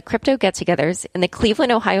pizza crypto get-togethers in the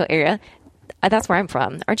Cleveland, Ohio area. That's where I'm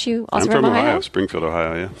from. Aren't you also I'm from Ohio? Springfield,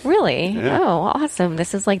 Ohio, yeah. Really? Yeah. Oh, awesome.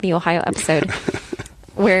 This is like the Ohio episode.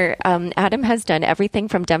 Where Adam has done everything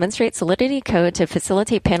from demonstrate Solidity code to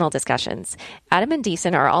facilitate panel discussions. Adam and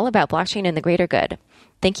Decent are all about blockchain and the greater good.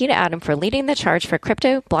 Thank you to Adam for leading the charge for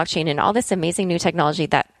crypto, blockchain, and all this amazing new technology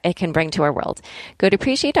that it can bring to our world. Go to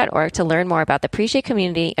Appreciate.org to learn more about the Appreciate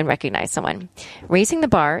community and recognize someone. Raising the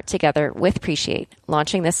bar together with Appreciate,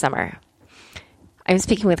 launching this summer. I'm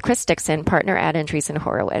speaking with Chris Dixon, partner at Andreessen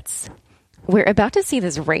Horowitz. We're about to see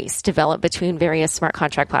this race develop between various smart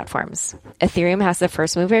contract platforms. Ethereum has the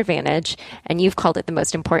first mover advantage, and you've called it the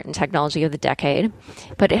most important technology of the decade.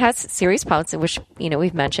 But it has serious problems, which,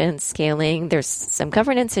 we've mentioned, scaling. There's some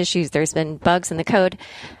governance issues. There's been bugs in the code.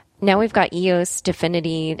 Now we've got EOS,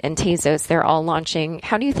 Dfinity, and Tezos. They're all launching.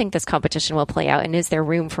 How do you think this competition will play out? And is there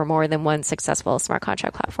room for more than one successful smart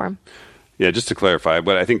contract platform? Yeah, just to clarify,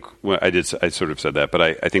 but I think I sort of said that, but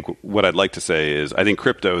I think what I'd like to say is I think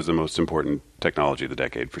crypto is the most important technology of the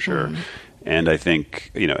decade for sure. Mm-hmm. And I think,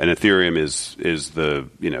 and Ethereum is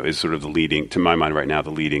sort of the leading, to my mind right now,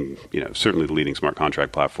 certainly the leading smart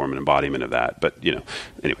contract platform and embodiment of that. But,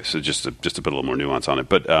 anyway, so just to put a little more nuance on it.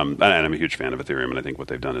 But, and I'm a huge fan of Ethereum, and I think what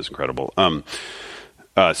they've done is incredible. So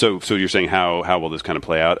you're saying how will this kind of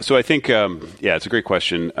play out? So I think, it's a great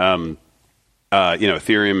question.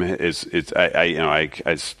 Ethereum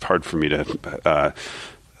it's hard for me to.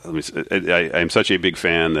 I'm such a big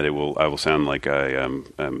fan that I will sound like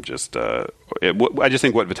I'm just. I just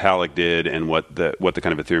think what Vitalik did and what the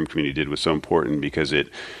kind of Ethereum community did was so important because it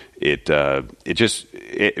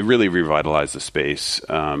really revitalized the space.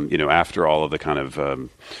 After all of the kind of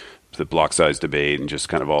the block size debate and just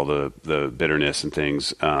kind of all the bitterness and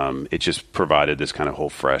things, it just provided this kind of whole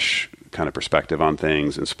fresh kind of perspective on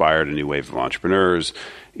things, inspired a new wave of entrepreneurs.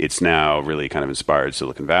 It's now really kind of inspired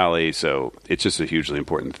Silicon Valley. So it's just a hugely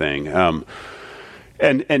important thing.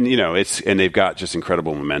 And they've got just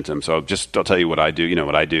incredible momentum. So I'll tell you what I do.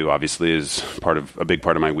 What I do obviously is a big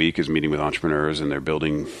part of my week is meeting with entrepreneurs, and they're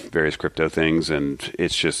building various crypto things. And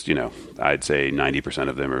it's just, I'd say 90%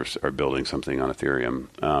 of them are building something on Ethereum.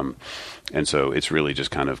 And so it's really just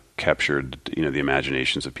kind of captured, the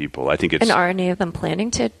imaginations of people. I think it's. And are any of them planning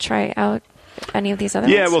to try out any of these other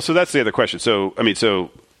ones? Yeah, well, so that's the other question. So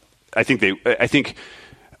I think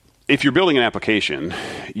if you're building an application,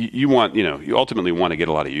 you ultimately want to get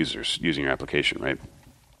a lot of users using your application, right?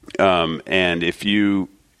 And if you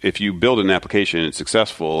build an application and it's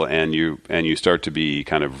successful and you start to be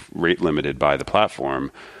kind of rate limited by the platform,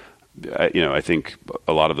 I think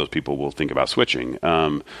a lot of those people will think about switching.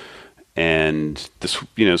 And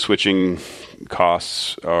switching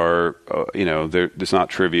costs are, it's not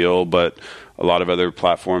trivial, but a lot of other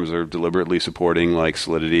platforms are deliberately supporting like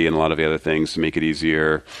Solidity and a lot of the other things to make it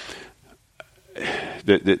easier.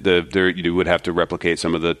 You would have to replicate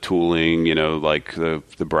some of the tooling, like the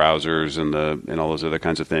browsers and all those other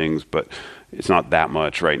kinds of things, but it's not that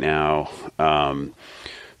much right now.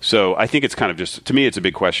 So I think it's kind of just, to me, it's a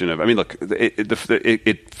big question of, look,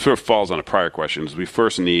 it sort of falls on a prior question. We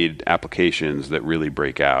first need applications that really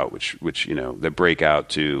break out, which that break out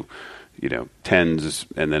to, tens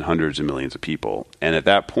and then hundreds of millions of people. And at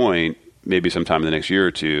that point, maybe sometime in the next year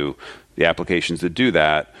or two, the applications that do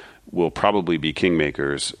that will probably be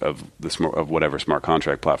kingmakers of whatever smart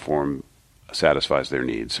contract platform satisfies their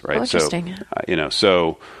needs, right? Oh, interesting. It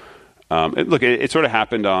sort of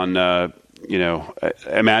happened on,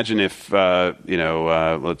 imagine if, when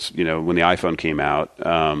the iPhone came out,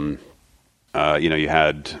 you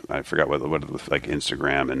had, I forgot what like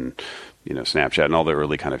Instagram and, Snapchat and all the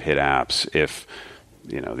early kind of hit apps. If,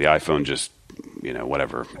 the iPhone just,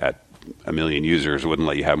 whatever, at 1 million users wouldn't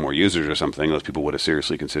let you have more users or something, those people would have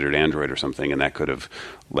seriously considered Android or something, and that could have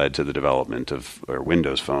led to the development of, or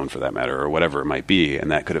Windows Phone for that matter, or whatever it might be,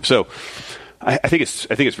 and that could have, so I think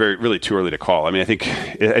it's really too early to call. I think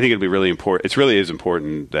it'd be really important. It really is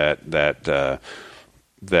important that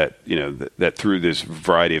through this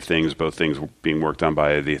variety of things, both things being worked on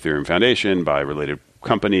by the Ethereum Foundation, by related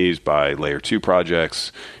companies, by Layer 2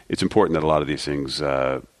 projects, it's important that a lot of these things,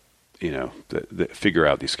 figure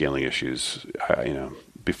out these scaling issues,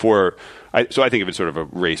 before. So I think of it sort of a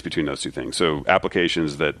race between those two things. So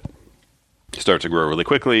applications that start to grow really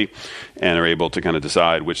quickly and are able to kind of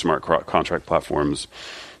decide which smart contract platforms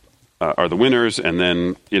are the winners. And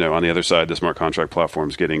then, on the other side, the smart contract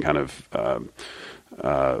platforms getting kind of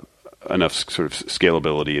enough sort of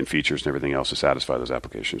scalability and features and everything else to satisfy those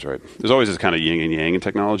applications, right? There's always this kind of yin and yang in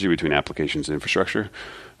technology between applications and infrastructure.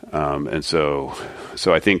 And so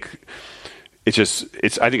I think I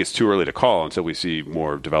think it's too early to call until we see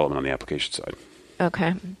more development on the application side.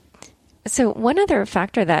 Okay. So one other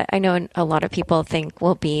factor that I know a lot of people think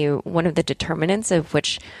will be one of the determinants of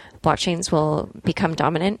which blockchains will become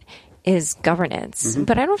dominant is governance. Mm-hmm.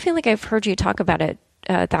 But I don't feel like I've heard you talk about it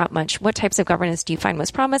that much. What types of governance do you find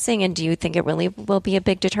most promising, and do you think it really will be a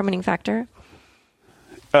big determining factor?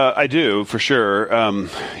 I do, for sure.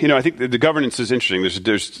 I think the governance is interesting. There's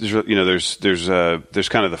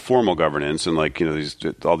kind of the formal governance, and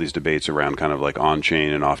all these debates around kind of like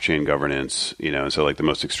on-chain and off-chain governance. And so like the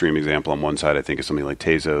most extreme example on one side, I think, is something like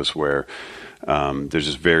Tezos, where there's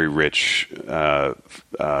this very rich kind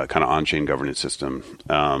of on-chain governance system,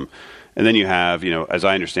 and then you have, as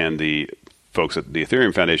I understand, the folks at the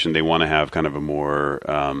Ethereum Foundation, they want to have kind of a more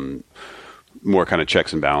kind of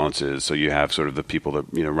checks and balances. So you have sort of the people that,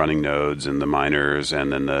 running nodes and the miners,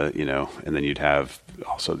 and then and then you'd have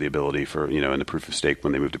also the ability for, in the proof of stake,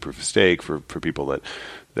 when they move to proof of stake, for people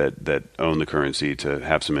that own the currency to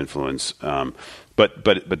have some influence. But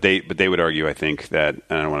they would argue, I think, that,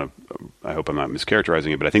 and I hope I'm not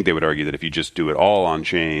mischaracterizing it, but I think they would argue that if you just do it all on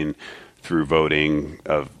chain through voting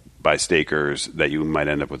by stakers, that you might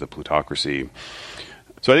end up with a plutocracy.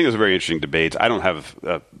 So I think it was a very interesting debate. I don't have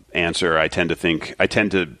an answer. I tend to think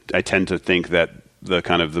that the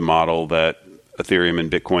kind of the model that Ethereum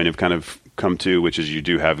and Bitcoin have kind of come to, which is you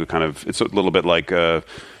do have a kind of, it's a little bit like the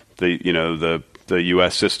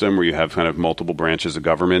U.S. system, where you have kind of multiple branches of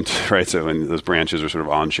government, right? So when those branches are sort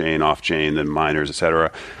of on-chain, off-chain, then miners, et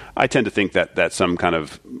cetera. I tend to think that some kind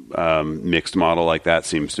of mixed model like that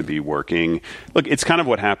seems to be working. Look, it's kind of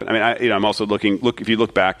what happened. I'm also looking. Look, if you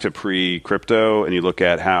look back to pre-crypto and you look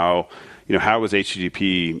at how was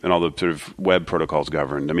HTTP and all the sort of web protocols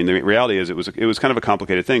governed? The reality is it was kind of a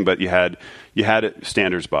complicated thing, but you had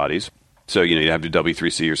standards bodies. So, you'd have to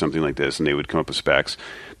W3C or something like this, and they would come up with specs.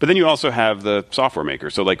 But then you also have the software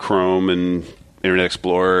makers. So like Chrome and Internet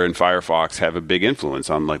Explorer and Firefox have a big influence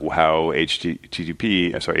on like how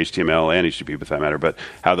HTML and HTTP, for that matter, but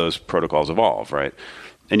how those protocols evolve, right?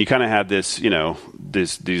 And you kind of had this,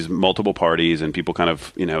 these multiple parties, and people kind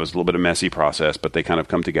of, it was a little bit of a messy process, but they kind of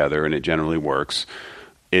come together, and it generally works.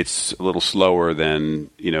 It's a little slower than,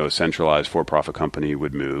 a centralized for-profit company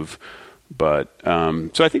would move. But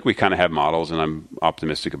so I think we kind of have models, and I'm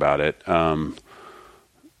optimistic about it.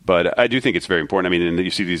 But I do think it's very important. And you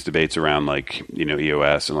see these debates around like,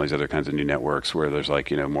 EOS and all these other kinds of new networks where there's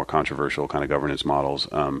like, more controversial kind of governance models.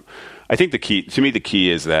 I think the key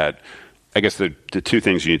is that, I guess the two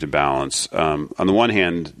things you need to balance. On the one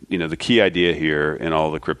hand, the key idea here in all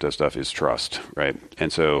the crypto stuff is trust, right?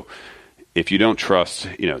 And so if you don't trust,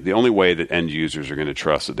 the only way that end users are going to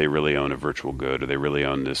trust that they really own a virtual good or they really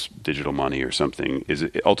own this digital money or something is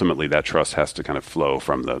ultimately that trust has to kind of flow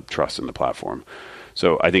from the trust in the platform.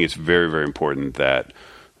 So I think it's very, very important that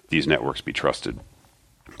these networks be trusted,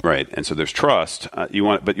 right? And so there's trust. You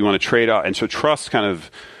want to trade off, and so trust kind of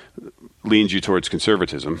leans you towards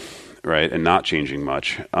conservatism, right, and not changing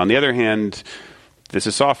much. On the other hand, this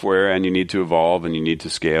is software, and you need to evolve, and you need to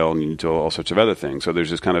scale, and you need to do all sorts of other things. So there's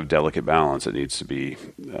this kind of delicate balance that needs to be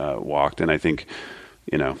walked. And I think,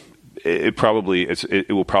 it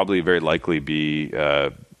will probably very likely be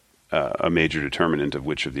a major determinant of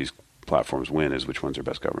which of these platforms win is which ones are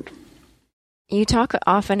best governed. You talk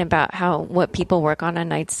often about how what people work on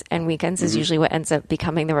nights and weekends is usually what ends up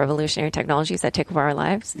becoming the revolutionary technologies that take over our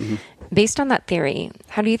lives. Based on that theory,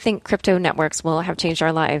 how do you think crypto networks will have changed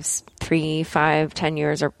our lives 3, 5, 10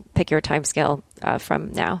 years, or pick your time scale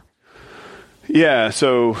from now?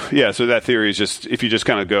 So that theory is just, if you just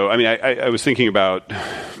kind of go, I was thinking about,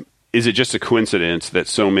 is it just a coincidence that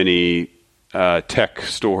so many tech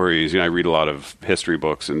stories, I read a lot of history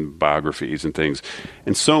books and biographies and things,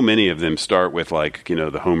 and so many of them start with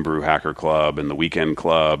the Homebrew Hacker Club and the Weekend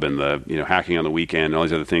Club and the, hacking on the weekend and all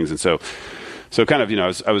these other things. And so kind of,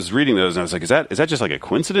 I was reading those and I was like, is that just like a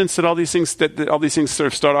coincidence that all these things sort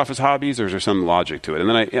of start off as hobbies, or is there some logic to it? And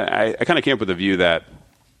then I kind of came up with a view that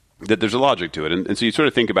there's a logic to it. And so you sort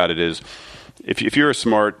of think about it as, if you're a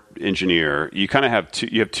smart engineer, you kind of have two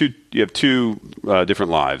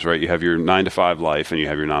different lives, right? You have your 9-to-5 life, and you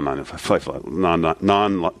have your non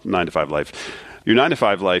 9-to-5 life. Your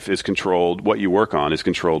 9-to-5 life is controlled. What you work on is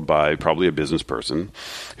controlled by probably a business person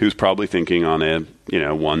who's probably thinking on a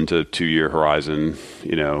 1 to 2 year horizon,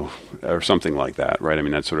 or something like that, right?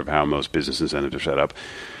 That's sort of how most business incentives are set up.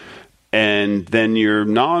 And then your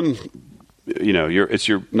it's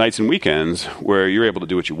your nights and weekends where you're able to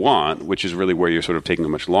do what you want, which is really where you're sort of taking a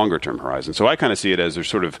much longer term horizon. So I kind of see it as there's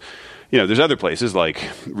sort of, there's other places like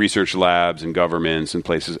research labs and governments and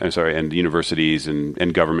places, and universities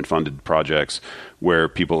and government funded projects where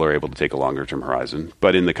people are able to take a longer term horizon.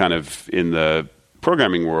 But in the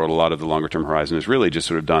programming world, a lot of the longer term horizon is really just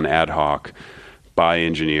sort of done ad hoc by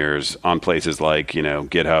engineers on places like,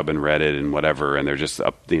 GitHub and Reddit and whatever. And they're just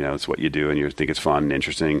up, it's what you do and you think it's fun and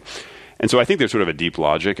interesting. And so I think there's sort of a deep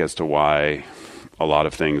logic as to why a lot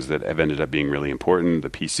of things that have ended up being really important,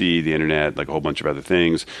 the PC, the internet, like a whole bunch of other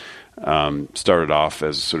things, started off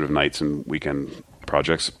as sort of nights and weekend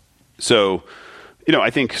projects. So,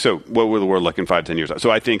 I think, what will the world look in 5-10 years?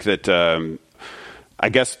 So I think that, I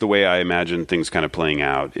guess the way I imagine things kind of playing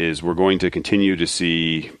out is we're going to continue to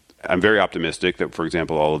see, I'm very optimistic that, for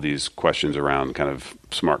example, all of these questions around kind of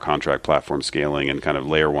smart contract platform scaling and kind of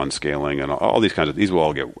layer one scaling and all these kinds of, these will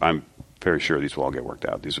all get, I'm very sure these will all get worked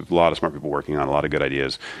out. There's a lot of smart people working on a lot of good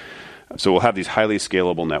ideas. So we'll have these highly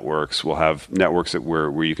scalable networks. We'll have networks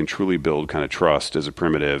where you can truly build kind of trust as a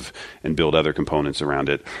primitive and build other components around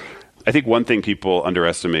it. I think one thing people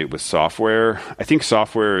underestimate with software, I think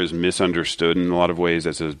software is misunderstood in a lot of ways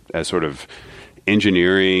as sort of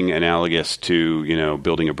engineering analogous to,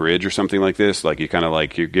 building a bridge or something like this. Like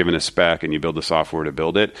you're given a spec and you build the software to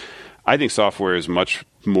build it. I think software is much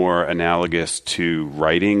more analogous to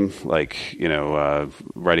writing, like,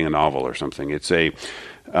 writing a novel or something. So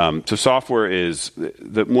software is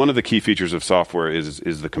one of the key features of software is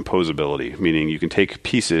the composability, meaning you can take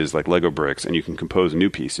pieces like Lego bricks and you can compose new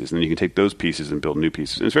pieces, and then you can take those pieces and build new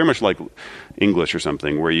pieces. And it's very much like English or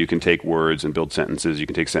something, where you can take words and build sentences, you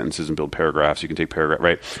can take sentences and build paragraphs, you can take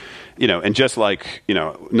right? And just like,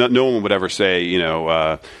 no one would ever say,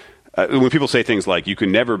 when people say things like, you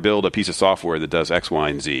can never build a piece of software that does X, Y,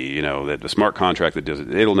 and Z, that a smart contract that does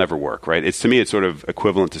it, it'll never work, right? To me, it's sort of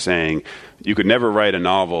equivalent to saying you could never write a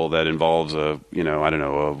novel that involves a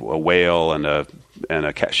whale and a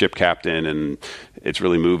ship captain and it's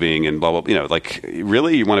really moving and blah, blah, like,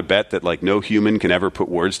 really? You want to bet that, like, no human can ever put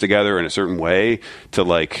words together in a certain way to,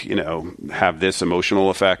 like, have this emotional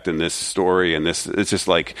effect and this story and this, it's just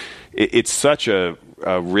like, it's such a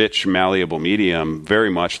rich, malleable medium, very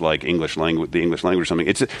much like the English language or something.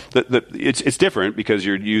 It's different because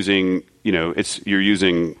you're using,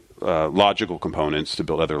 logical components to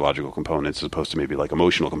build other logical components as opposed to maybe like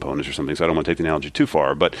emotional components or something. So I don't want to take the analogy too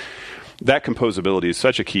far, but that composability is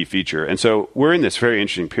such a key feature. And so we're in this very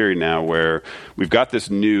interesting period now where we've got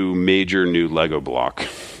this major new Lego block,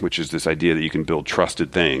 which is this idea that you can build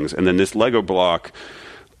trusted things. And then this Lego block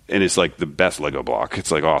and it's like the best Lego block.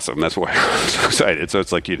 It's like awesome. That's why I'm so excited. So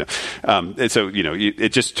it's like, it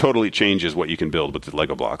just totally changes what you can build with the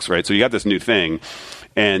Lego blocks, right? So you got this new thing,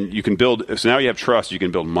 and you can build. So now you have trust. You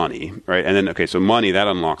can build money, right? And then so money, that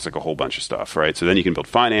unlocks like a whole bunch of stuff, right? So then you can build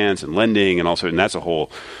finance and lending, and that's a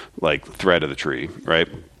whole like thread of the tree, right?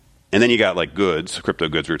 And then you got like goods, crypto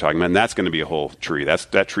goods we were talking about, and that's going to be a whole tree.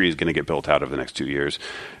 That tree is going to get built out over the next 2 years,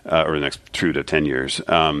 or the next 2 to 10 years.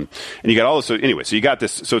 And you got all this. So anyway, so you got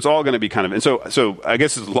this. So it's all going to be kind of. And so I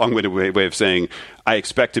guess it's a long-winded way of saying I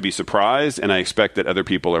expect to be surprised, and I expect that other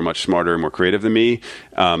people are much smarter and more creative than me.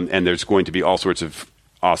 And there's going to be all sorts of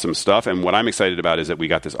awesome stuff. And what I'm excited about is that we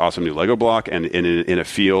got this awesome new Lego block, and in a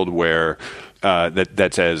field where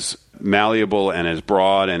that's as malleable and as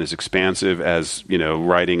broad and as expansive as,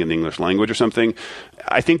 writing in the English language or something.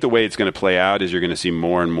 I think the way it's going to play out is you're going to see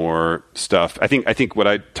more and more stuff. I think what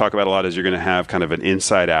I talk about a lot is you're going to have kind of an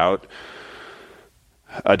inside out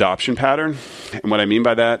adoption pattern. And what I mean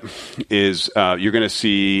by that is you're going to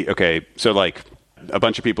see, so like a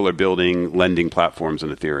bunch of people are building lending platforms on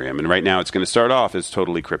Ethereum. And right now it's going to start off as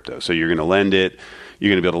totally crypto. So you're going to lend it. You're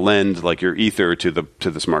going to be able to lend like your Ether to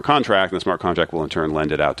the smart contract, and the smart contract will in turn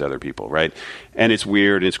lend it out to other people, right? And it's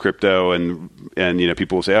weird, it's crypto, and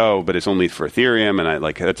people will say, oh, but it's only for Ethereum,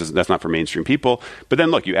 and that's not for mainstream people. But then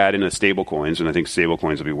look, you add in stable coins, and I think stable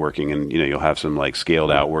coins will be working, and you'll have some like scaled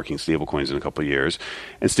out working stable coins in a couple of years.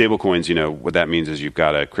 And stable coins, what that means is you've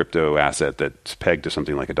got a crypto asset that's pegged to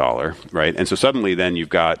something like $1, right? And so suddenly then you've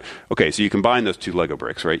got so you combine those two Lego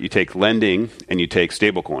bricks, right? You take lending and you take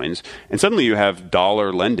stable coins, and suddenly you have dollar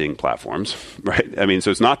lending platforms, right? I mean,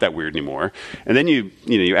 so it's not that weird anymore. And then you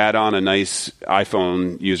add on a nice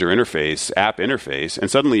iPhone user interface, app interface, and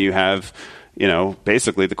suddenly you have,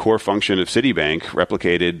 basically the core function of Citibank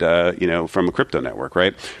replicated, from a crypto network,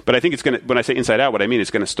 right? But I think it's going to, when I say inside out, what I mean,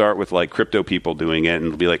 it's going to start with like crypto people doing it, and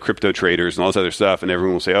it'll be like crypto traders and all this other stuff, and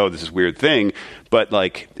everyone will say, oh, this is a weird thing. But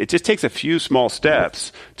like, it just takes a few small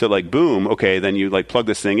steps to like, boom, then you like plug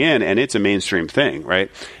this thing in, and it's a mainstream thing,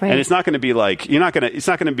 right? And it's not going to be like, it's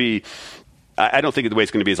not going to be, I don't think the way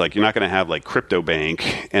it's going to be is like you're not going to have like Crypto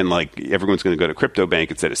Bank and like everyone's going to go to Crypto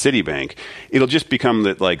Bank instead of Citibank. It'll just become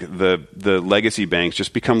that like the legacy banks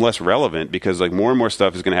just become less relevant because like more and more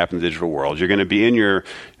stuff is going to happen in the digital world. You're going to be in your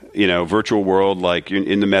virtual world, like you're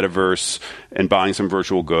in the metaverse and buying some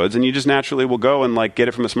virtual goods, and you just naturally will go and like get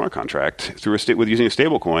it from a smart contract through with using a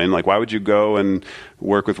stable coin. Like, why would you go and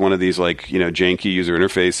work with one of these like, janky user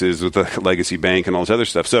interfaces with a legacy bank and all this other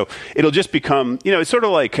stuff? So it'll just become, it's sort of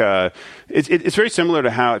like, it's very similar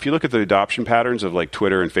to how, if you look at the adoption patterns of like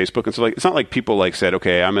Twitter and Facebook and so like, it's not like people like said,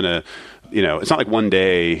 okay, I'm going to, it's not like one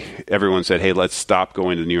day everyone said, hey, let's stop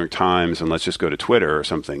going to the New York Times and let's just go to Twitter or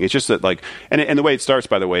something. It's just that like, and the way it starts,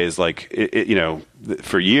 by the way, is like,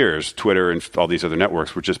 for years, Twitter and all these other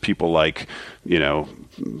networks were just people like,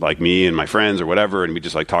 like me and my friends or whatever, and we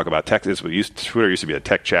just like talk about tech. Twitter used to be a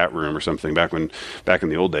tech chat room or something back in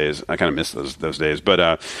the old days. I kind of miss those days, but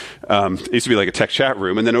it used to be like a tech chat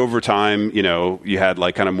room. And then over time, you had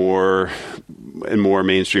like kind of more and more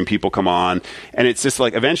mainstream people come on, and it's just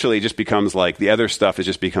like eventually it just becomes like the other stuff is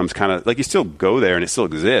just becomes kind of like you still go there and it still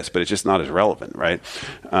exists, but it's just not as relevant, right?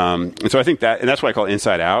 And so I think that's why I call it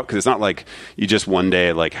inside out, because it's not like you just one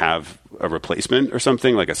day like have a replacement or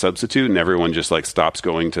something, like a substitute, and everyone just like stops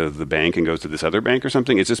going to the bank and goes to this other bank or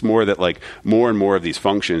something. It's just more that like more and more of these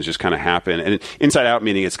functions just kind of happen, and inside out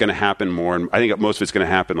meaning it's going to happen more. And I think most of it's going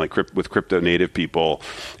to happen like with crypto native people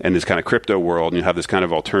and this kind of crypto world, and you have this kind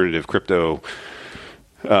of alternative crypto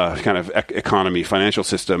kind of economy, financial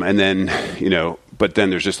system, and then but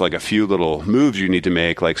then there's just like a few little moves you need to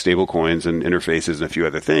make, like stable coins and interfaces and a few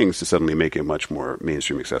other things to suddenly make it much more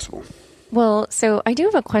mainstream accessible. Well, so I do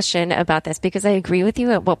have a question about this, because I agree with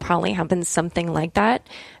you. It will probably happen something like that.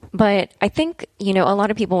 But I think, a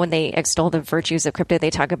lot of people, when they extol the virtues of crypto, they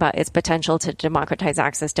talk about its potential to democratize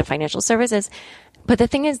access to financial services. But the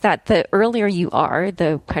thing is that the earlier you are,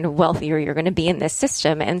 the kind of wealthier you're going to be in this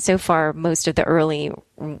system. And so far, most of the early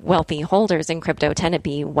wealthy holders in crypto tend to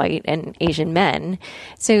be white and Asian men.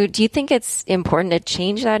 So do you think it's important to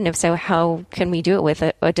change that? And if so, how can we do it with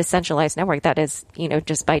a decentralized network that is,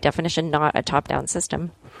 just by definition, not a top-down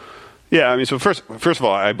system? Yeah, I mean, so first of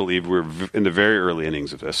all, I believe we're in the very early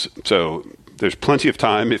innings of this. So there's plenty of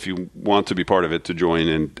time if you want to be part of it to join,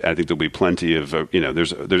 and I think there'll be plenty of, I think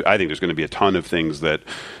there's going to be a ton of things that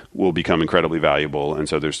will become incredibly valuable, and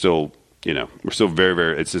so there's still, we're still very,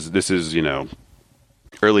 very, this is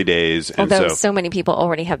early days. And although so many people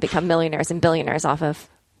already have become millionaires and billionaires off of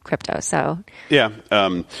crypto, so. Yeah,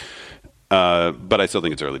 but I still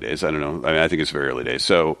think it's early days. I don't know. I mean, I think it's very early days.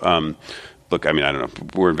 So, look, I mean, I don't know,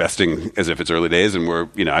 we're investing as if it's early days, and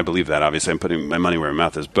I believe that. Obviously, I'm putting my money where my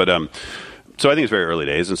mouth is, but so I think it's very early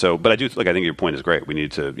days, and so, but I think your point is great. We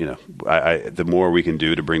need to, the more we can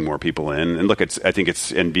do to bring more people in, and look,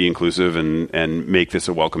 and be inclusive and make this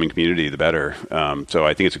a welcoming community, the better. So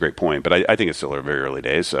I think it's a great point, but I think it's still very early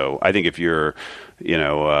days. So I think if you're,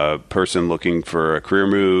 a person looking for a career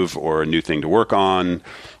move or a new thing to work on,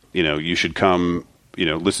 you should come,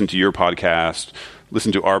 listen to your podcast.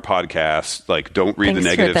 Listen to our podcast. Like, don't read the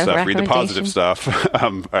negative stuff. Read the positive stuff. I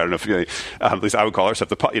don't know if at least I would call our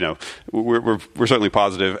stuff we're certainly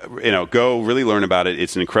positive. Go really learn about it.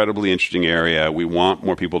 It's an incredibly interesting area. We want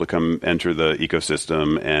more people to come enter the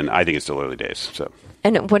ecosystem, and I think it's still early days. So,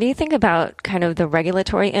 and what do you think about kind of the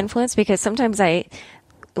regulatory influence? Because sometimes I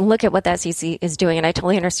look at what the SEC is doing, and I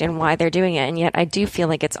totally understand why they're doing it. And yet I do feel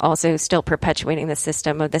like it's also still perpetuating the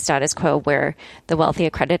system of the status quo where the wealthy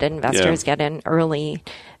accredited investors get in early.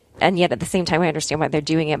 And yet at the same time, I understand why they're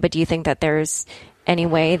doing it. But do you think that there's any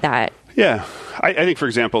way that... Yeah. I think, for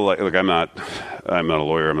example, like I'm not a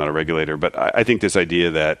lawyer, I'm not a regulator, but I think this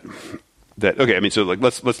idea that okay, I mean, so like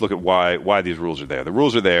let's look at why these rules are there. The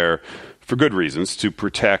rules are there for good reasons, to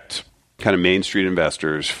protect kind of Main Street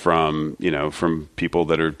investors from people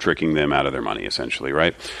that are tricking them out of their money, essentially,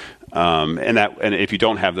 right? And if you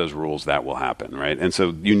don't have those rules, that will happen, right? And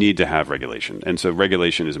so you need to have regulation, and so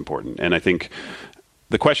regulation is important. And I think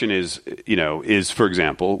the question is, for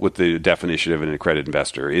example, with the definition of an accredited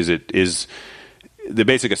investor, is the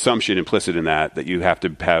basic assumption implicit in that you have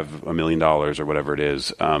to have $1 million or whatever it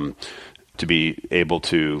is. To be able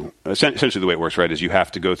to, essentially the way it works, right, is you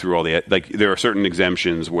have to go through all there are certain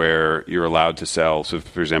exemptions where you're allowed to sell. So,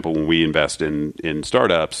 for example, when we invest in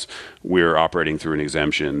startups, we're operating through an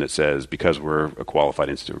exemption that says because we're a qualified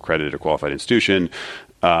accredited or qualified institution,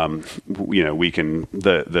 we can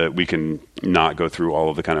not go through all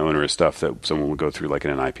of the kind of onerous stuff that someone would go through like in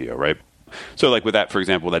an IPO, right? So, like with that, for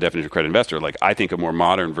example, that definition of accredited investor, like I think a more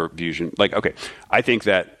modern version, I think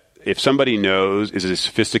that if somebody is a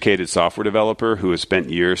sophisticated software developer who has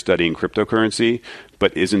spent years studying cryptocurrency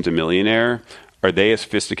but isn't a millionaire, are they a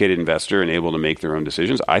sophisticated investor and able to make their own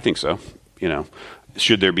decisions? I think so.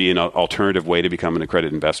 Should there be an alternative way to become an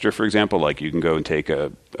accredited investor, for example, like you can go and take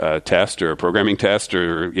a test or a programming test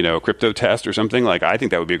or a crypto test or something? Like, I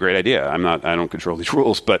think that would be a great idea. I don't control these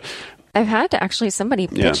rules, but I've had somebody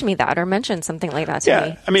pitch me that or mention something like that to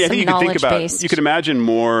me. I mean, I think you could imagine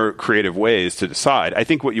more creative ways to decide. I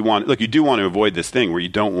think what you want, you do want to avoid this thing where you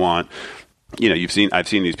don't want, I've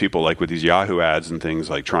seen these people like with these Yahoo ads and things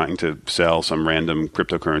like trying to sell some random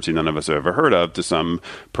cryptocurrency none of us have ever heard of to some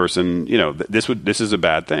person. This is a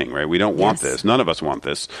bad thing, right? We don't want this. None of us want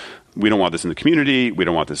this. We don't want this in the community. We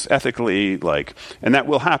don't want this ethically. And that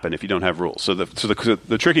will happen if you don't have rules. So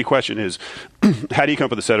the tricky question is, how do you come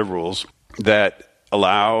up with a set of rules that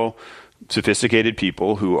allow sophisticated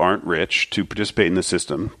people who aren't rich to participate in the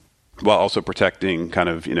system while also protecting kind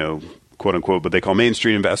of, quote unquote, what they call Main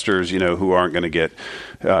Street investors, who aren't going to get,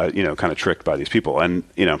 kind of tricked by these people. And,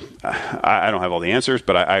 I don't have all the answers,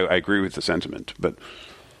 but I agree with the sentiment. But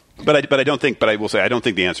I will say, I don't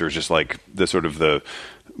think the answer is just like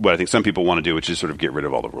what I think some people want to do, which is sort of get rid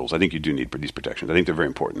of all the rules. I think you do need these protections. I think they're very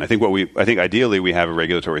important. I think ideally we have a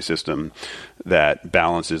regulatory system that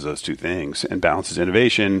balances those two things and balances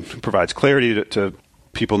innovation, provides clarity to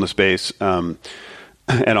people in the space, and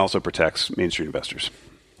also protects Main Street investors.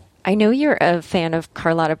 I know you're a fan of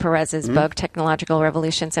Carlota Perez's book, Technological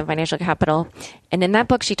Revolutions in Financial Capital. And in that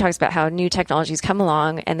book, she talks about how new technologies come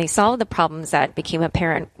along and they solve the problems that became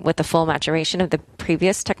apparent with the full maturation of the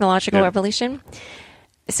previous technological revolution.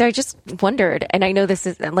 So I just wondered, and I know this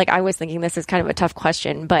is, I was thinking this is kind of a tough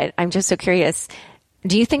question, but I'm just so curious.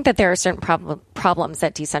 Do you think that there are certain problems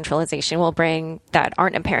that decentralization will bring that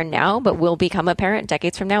aren't apparent now, but will become apparent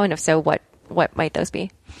decades from now? And if so, what might those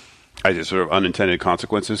be? I just sort of unintended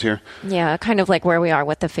consequences here. Yeah, kind of like where we are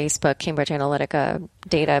with the Facebook, Cambridge Analytica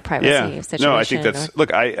data privacy situation. No, I think that's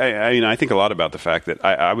look. I think a lot about the fact that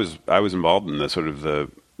I was involved in the sort of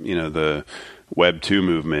the Web 2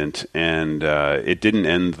 movement, and it didn't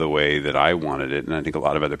end the way that I wanted it, and I think a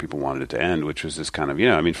lot of other people wanted it to end, which was this kind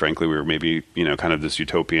of, frankly, we were maybe, kind of this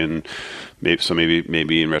utopian,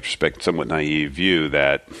 maybe in retrospect, somewhat naive view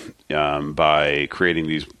that by creating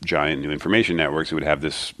these giant new information networks, it would have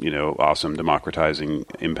this, awesome democratizing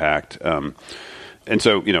impact. And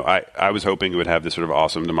so, I was hoping it would have this sort of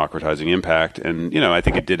awesome democratizing impact. And, I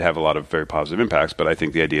think it did have a lot of very positive impacts. But I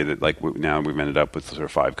think the idea that, now we've ended up with sort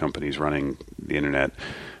of 5 companies running the internet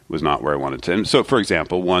was not where I wanted to. And so, for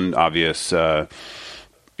example, one obvious, kind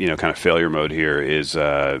of failure mode here is,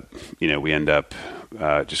 we end up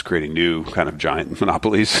just creating new kind of giant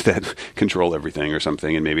monopolies that control everything or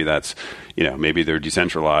something. And maybe that's, maybe they're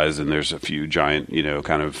decentralized and there's a few giant,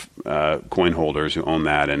 kind of coin holders who own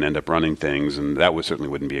that and end up running things. And that certainly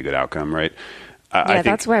wouldn't be a good outcome, right? I think,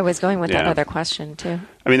 that's where I was going with that other question too.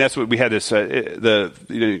 I mean, that's what we had this.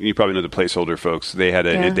 You probably know the Placeholder folks. They had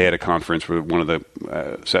a conference where one of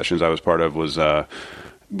the sessions I was part of was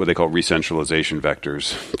what they call re-centralization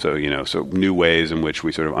vectors. So so new ways in which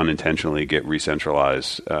we sort of unintentionally get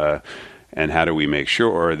re-centralized, and how do we make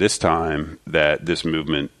sure this time that this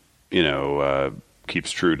movement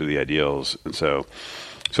keeps true to the ideals. And so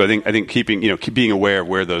I think keeping being aware of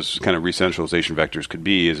where those kind of re-centralization vectors could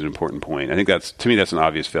be is an important point. I think that's an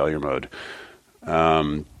obvious failure mode.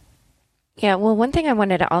 Yeah. Well, one thing I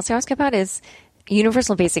wanted to also ask about is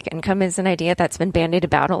universal basic income is an idea that's been bandied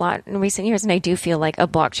about a lot in recent years, and I do feel like a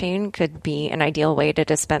blockchain could be an ideal way to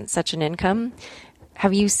dispense such an income.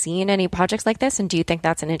 Have you seen any projects like this, and do you think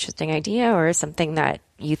that's an interesting idea or something that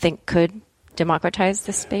you think could democratize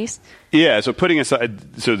this space? Yeah, so putting aside,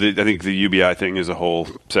 I think the UBI thing is a whole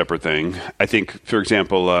separate thing. I think, for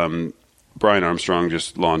example, Brian Armstrong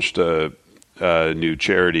just launched a new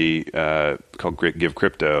charity called Give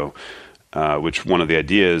Crypto, which one of the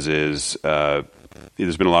ideas is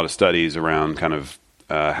there's been a lot of studies around kind of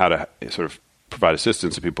how to sort of provide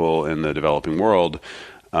assistance to people in the developing world.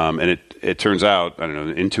 And it turns out, I don't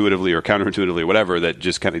know, intuitively or counterintuitively or whatever, that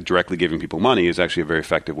just kind of directly giving people money is actually a very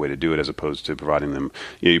effective way to do it, as opposed to providing them,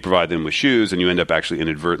 you provide them with shoes and you end up actually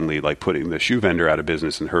inadvertently like putting the shoe vendor out of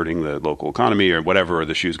business and hurting the local economy or whatever, or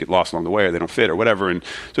the shoes get lost along the way or they don't fit or whatever. And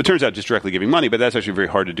so it turns out just directly giving money, but that's actually very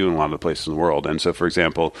hard to do in a lot of the places in the world. And so, for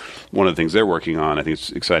example, one of the things they're working on, I think it's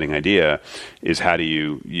an exciting idea, is how do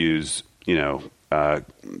you use,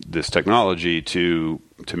 this technology to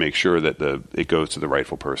make sure that it goes to the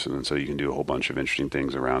rightful person. And so you can do a whole bunch of interesting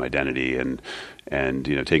things around identity and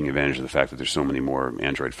taking advantage of the fact that there's so many more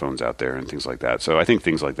Android phones out there and things like that. So I think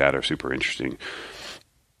things like that are super interesting.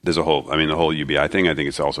 There's the whole UBI thing, I think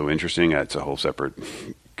it's also interesting. It's a whole separate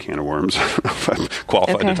can of worms. I don't know if I'm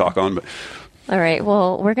qualified to talk on, but... All right.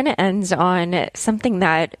 Well, we're going to end on something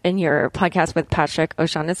that in your podcast with Patrick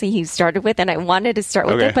O'Shaughnessy, he started with, and I wanted to start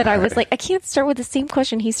with it, but I was like, I can't start with the same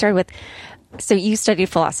question he started with. So you studied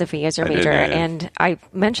philosophy as your major, and I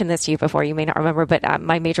mentioned this to you before, you may not remember, but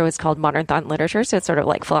my major was called Modern Thought and Literature, so it's sort of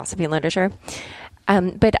like philosophy and literature.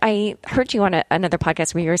 But I heard you on another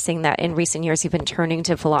podcast where you were saying that in recent years you've been turning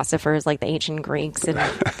to philosophers like the ancient Greeks and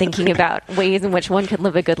thinking about ways in which one could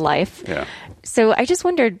live a good life. Yeah. So I just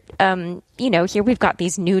wondered, here we've got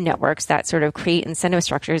these new networks that sort of create incentive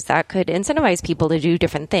structures that could incentivize people to do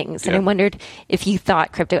different things. And I wondered if you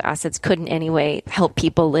thought crypto assets could in any way help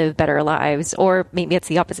people live better lives, or maybe it's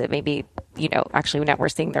the opposite. Maybe, actually now we're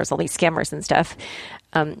seeing there's all these scammers and stuff.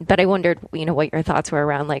 But I wondered, what your thoughts were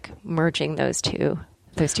around like merging those two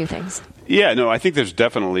things. Yeah, no, I think there's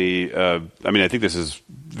definitely, I think this is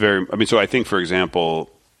so I think, for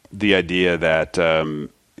example, the idea that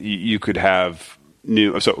you could have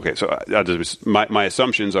my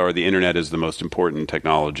assumptions are the internet is the most important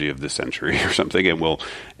technology of this century or something,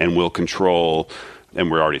 and will control, and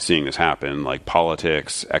we're already seeing this happen, like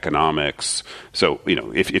politics, economics. So,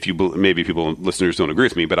 if you, maybe listeners don't agree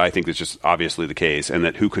with me, but I think that's just obviously the case, and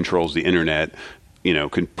that who controls the internet,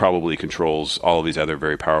 probably controls all of these other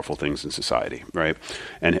very powerful things in society, right?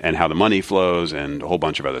 And how the money flows and a whole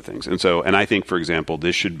bunch of other things. And so, and I think, for example,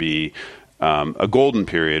 this should be a golden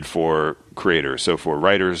period for creators. So for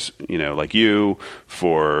writers, like you,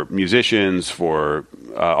 for musicians, for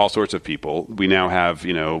all sorts of people, we now have,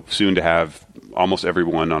 soon to have almost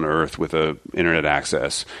everyone on Earth with a internet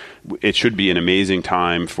access. It should be an amazing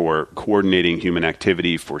time for coordinating human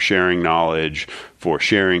activity, for sharing knowledge, for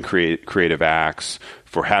sharing creative acts,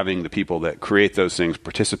 for having the people that create those things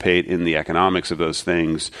participate in the economics of those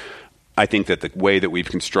things. I think that the way that we've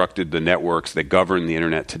constructed the networks that govern the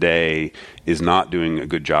internet today is not doing a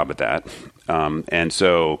good job at that. And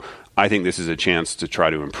so I think this is a chance to try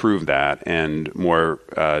to improve that and more,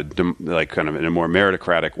 kind of in a more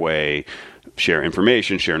meritocratic way, share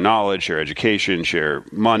information, share knowledge, share education, share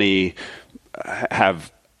money,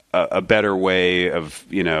 have a better way of,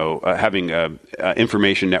 having an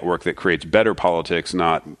information network that creates better politics,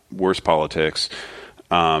 not worse politics.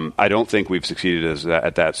 I don't think we've succeeded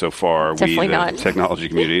at that so far. Definitely not. The technology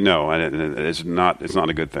community, no, and it's not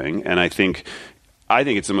a good thing. And I think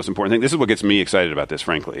it's the most important thing. This is what gets me excited about this,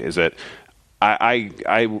 frankly, is that I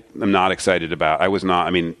am not excited about. I was not.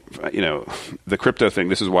 I mean, the crypto thing.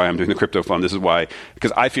 This is why I'm doing the crypto fund. This is why,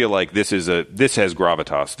 because I feel like this has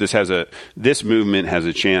gravitas. This movement has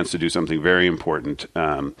a chance to do something very important.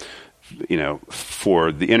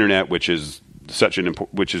 For the internet, which is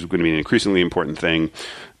which is going to be an increasingly important thing.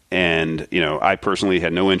 And, I personally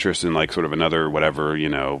had no interest in like sort of another whatever,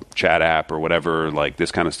 chat app or whatever, like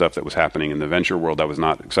this kind of stuff that was happening in the venture world. That was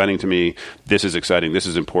not exciting to me. This is exciting. This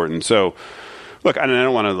is important. So look, I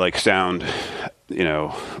don't want to like sound,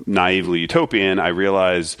 naively utopian. I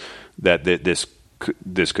realize that this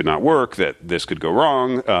could not work, that this could go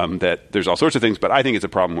wrong, that there's all sorts of things, but I think it's a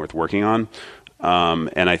problem worth working on.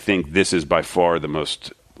 And I think this is by far the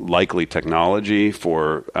most likely technology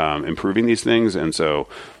for improving these things. And so,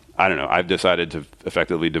 I don't know, I've decided to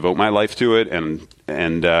effectively devote my life to it, and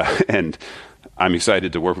I'm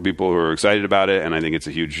excited to work with people who are excited about it, and I think it's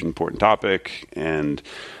a huge, important topic, and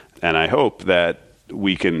I hope that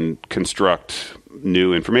we can construct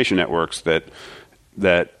new information networks that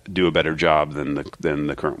do a better job than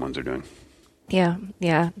the current ones are doing. Yeah.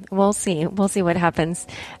 We'll see what happens.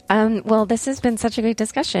 Well, this has been such a great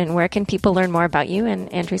discussion. Where can people learn more about you and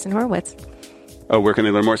Andreessen Horowitz? Oh, where can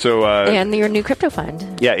they learn more? So, and your new crypto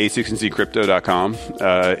fund. Yeah, a16zcrypto.com.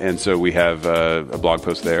 And so we have a blog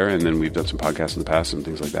post there, and then we've done some podcasts in the past and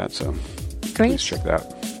things like that. So great. Please check that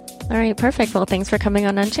out. All right, perfect. Well, thanks for coming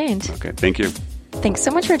on Unchained. Okay, thank you. Thanks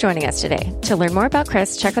so much for joining us today. To learn more about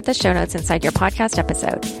Chris, check out the show notes inside your podcast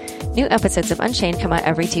episode. New episodes of Unchained come out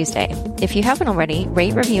every Tuesday. If you haven't already,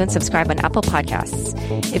 rate, review, and subscribe on Apple Podcasts.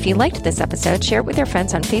 If you liked this episode, share it with your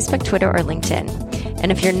friends on Facebook, Twitter, or LinkedIn.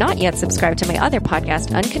 And if you're not yet subscribed to my other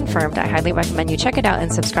podcast, Unconfirmed, I highly recommend you check it out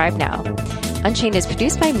and subscribe now. Unchained is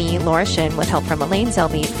produced by me, Laura Shin, with help from Elaine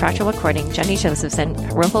Zelby, Fractal Recording, Jenny Josephson,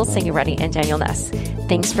 Rohul Singh Reddy, and Daniel Ness.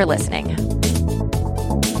 Thanks for listening.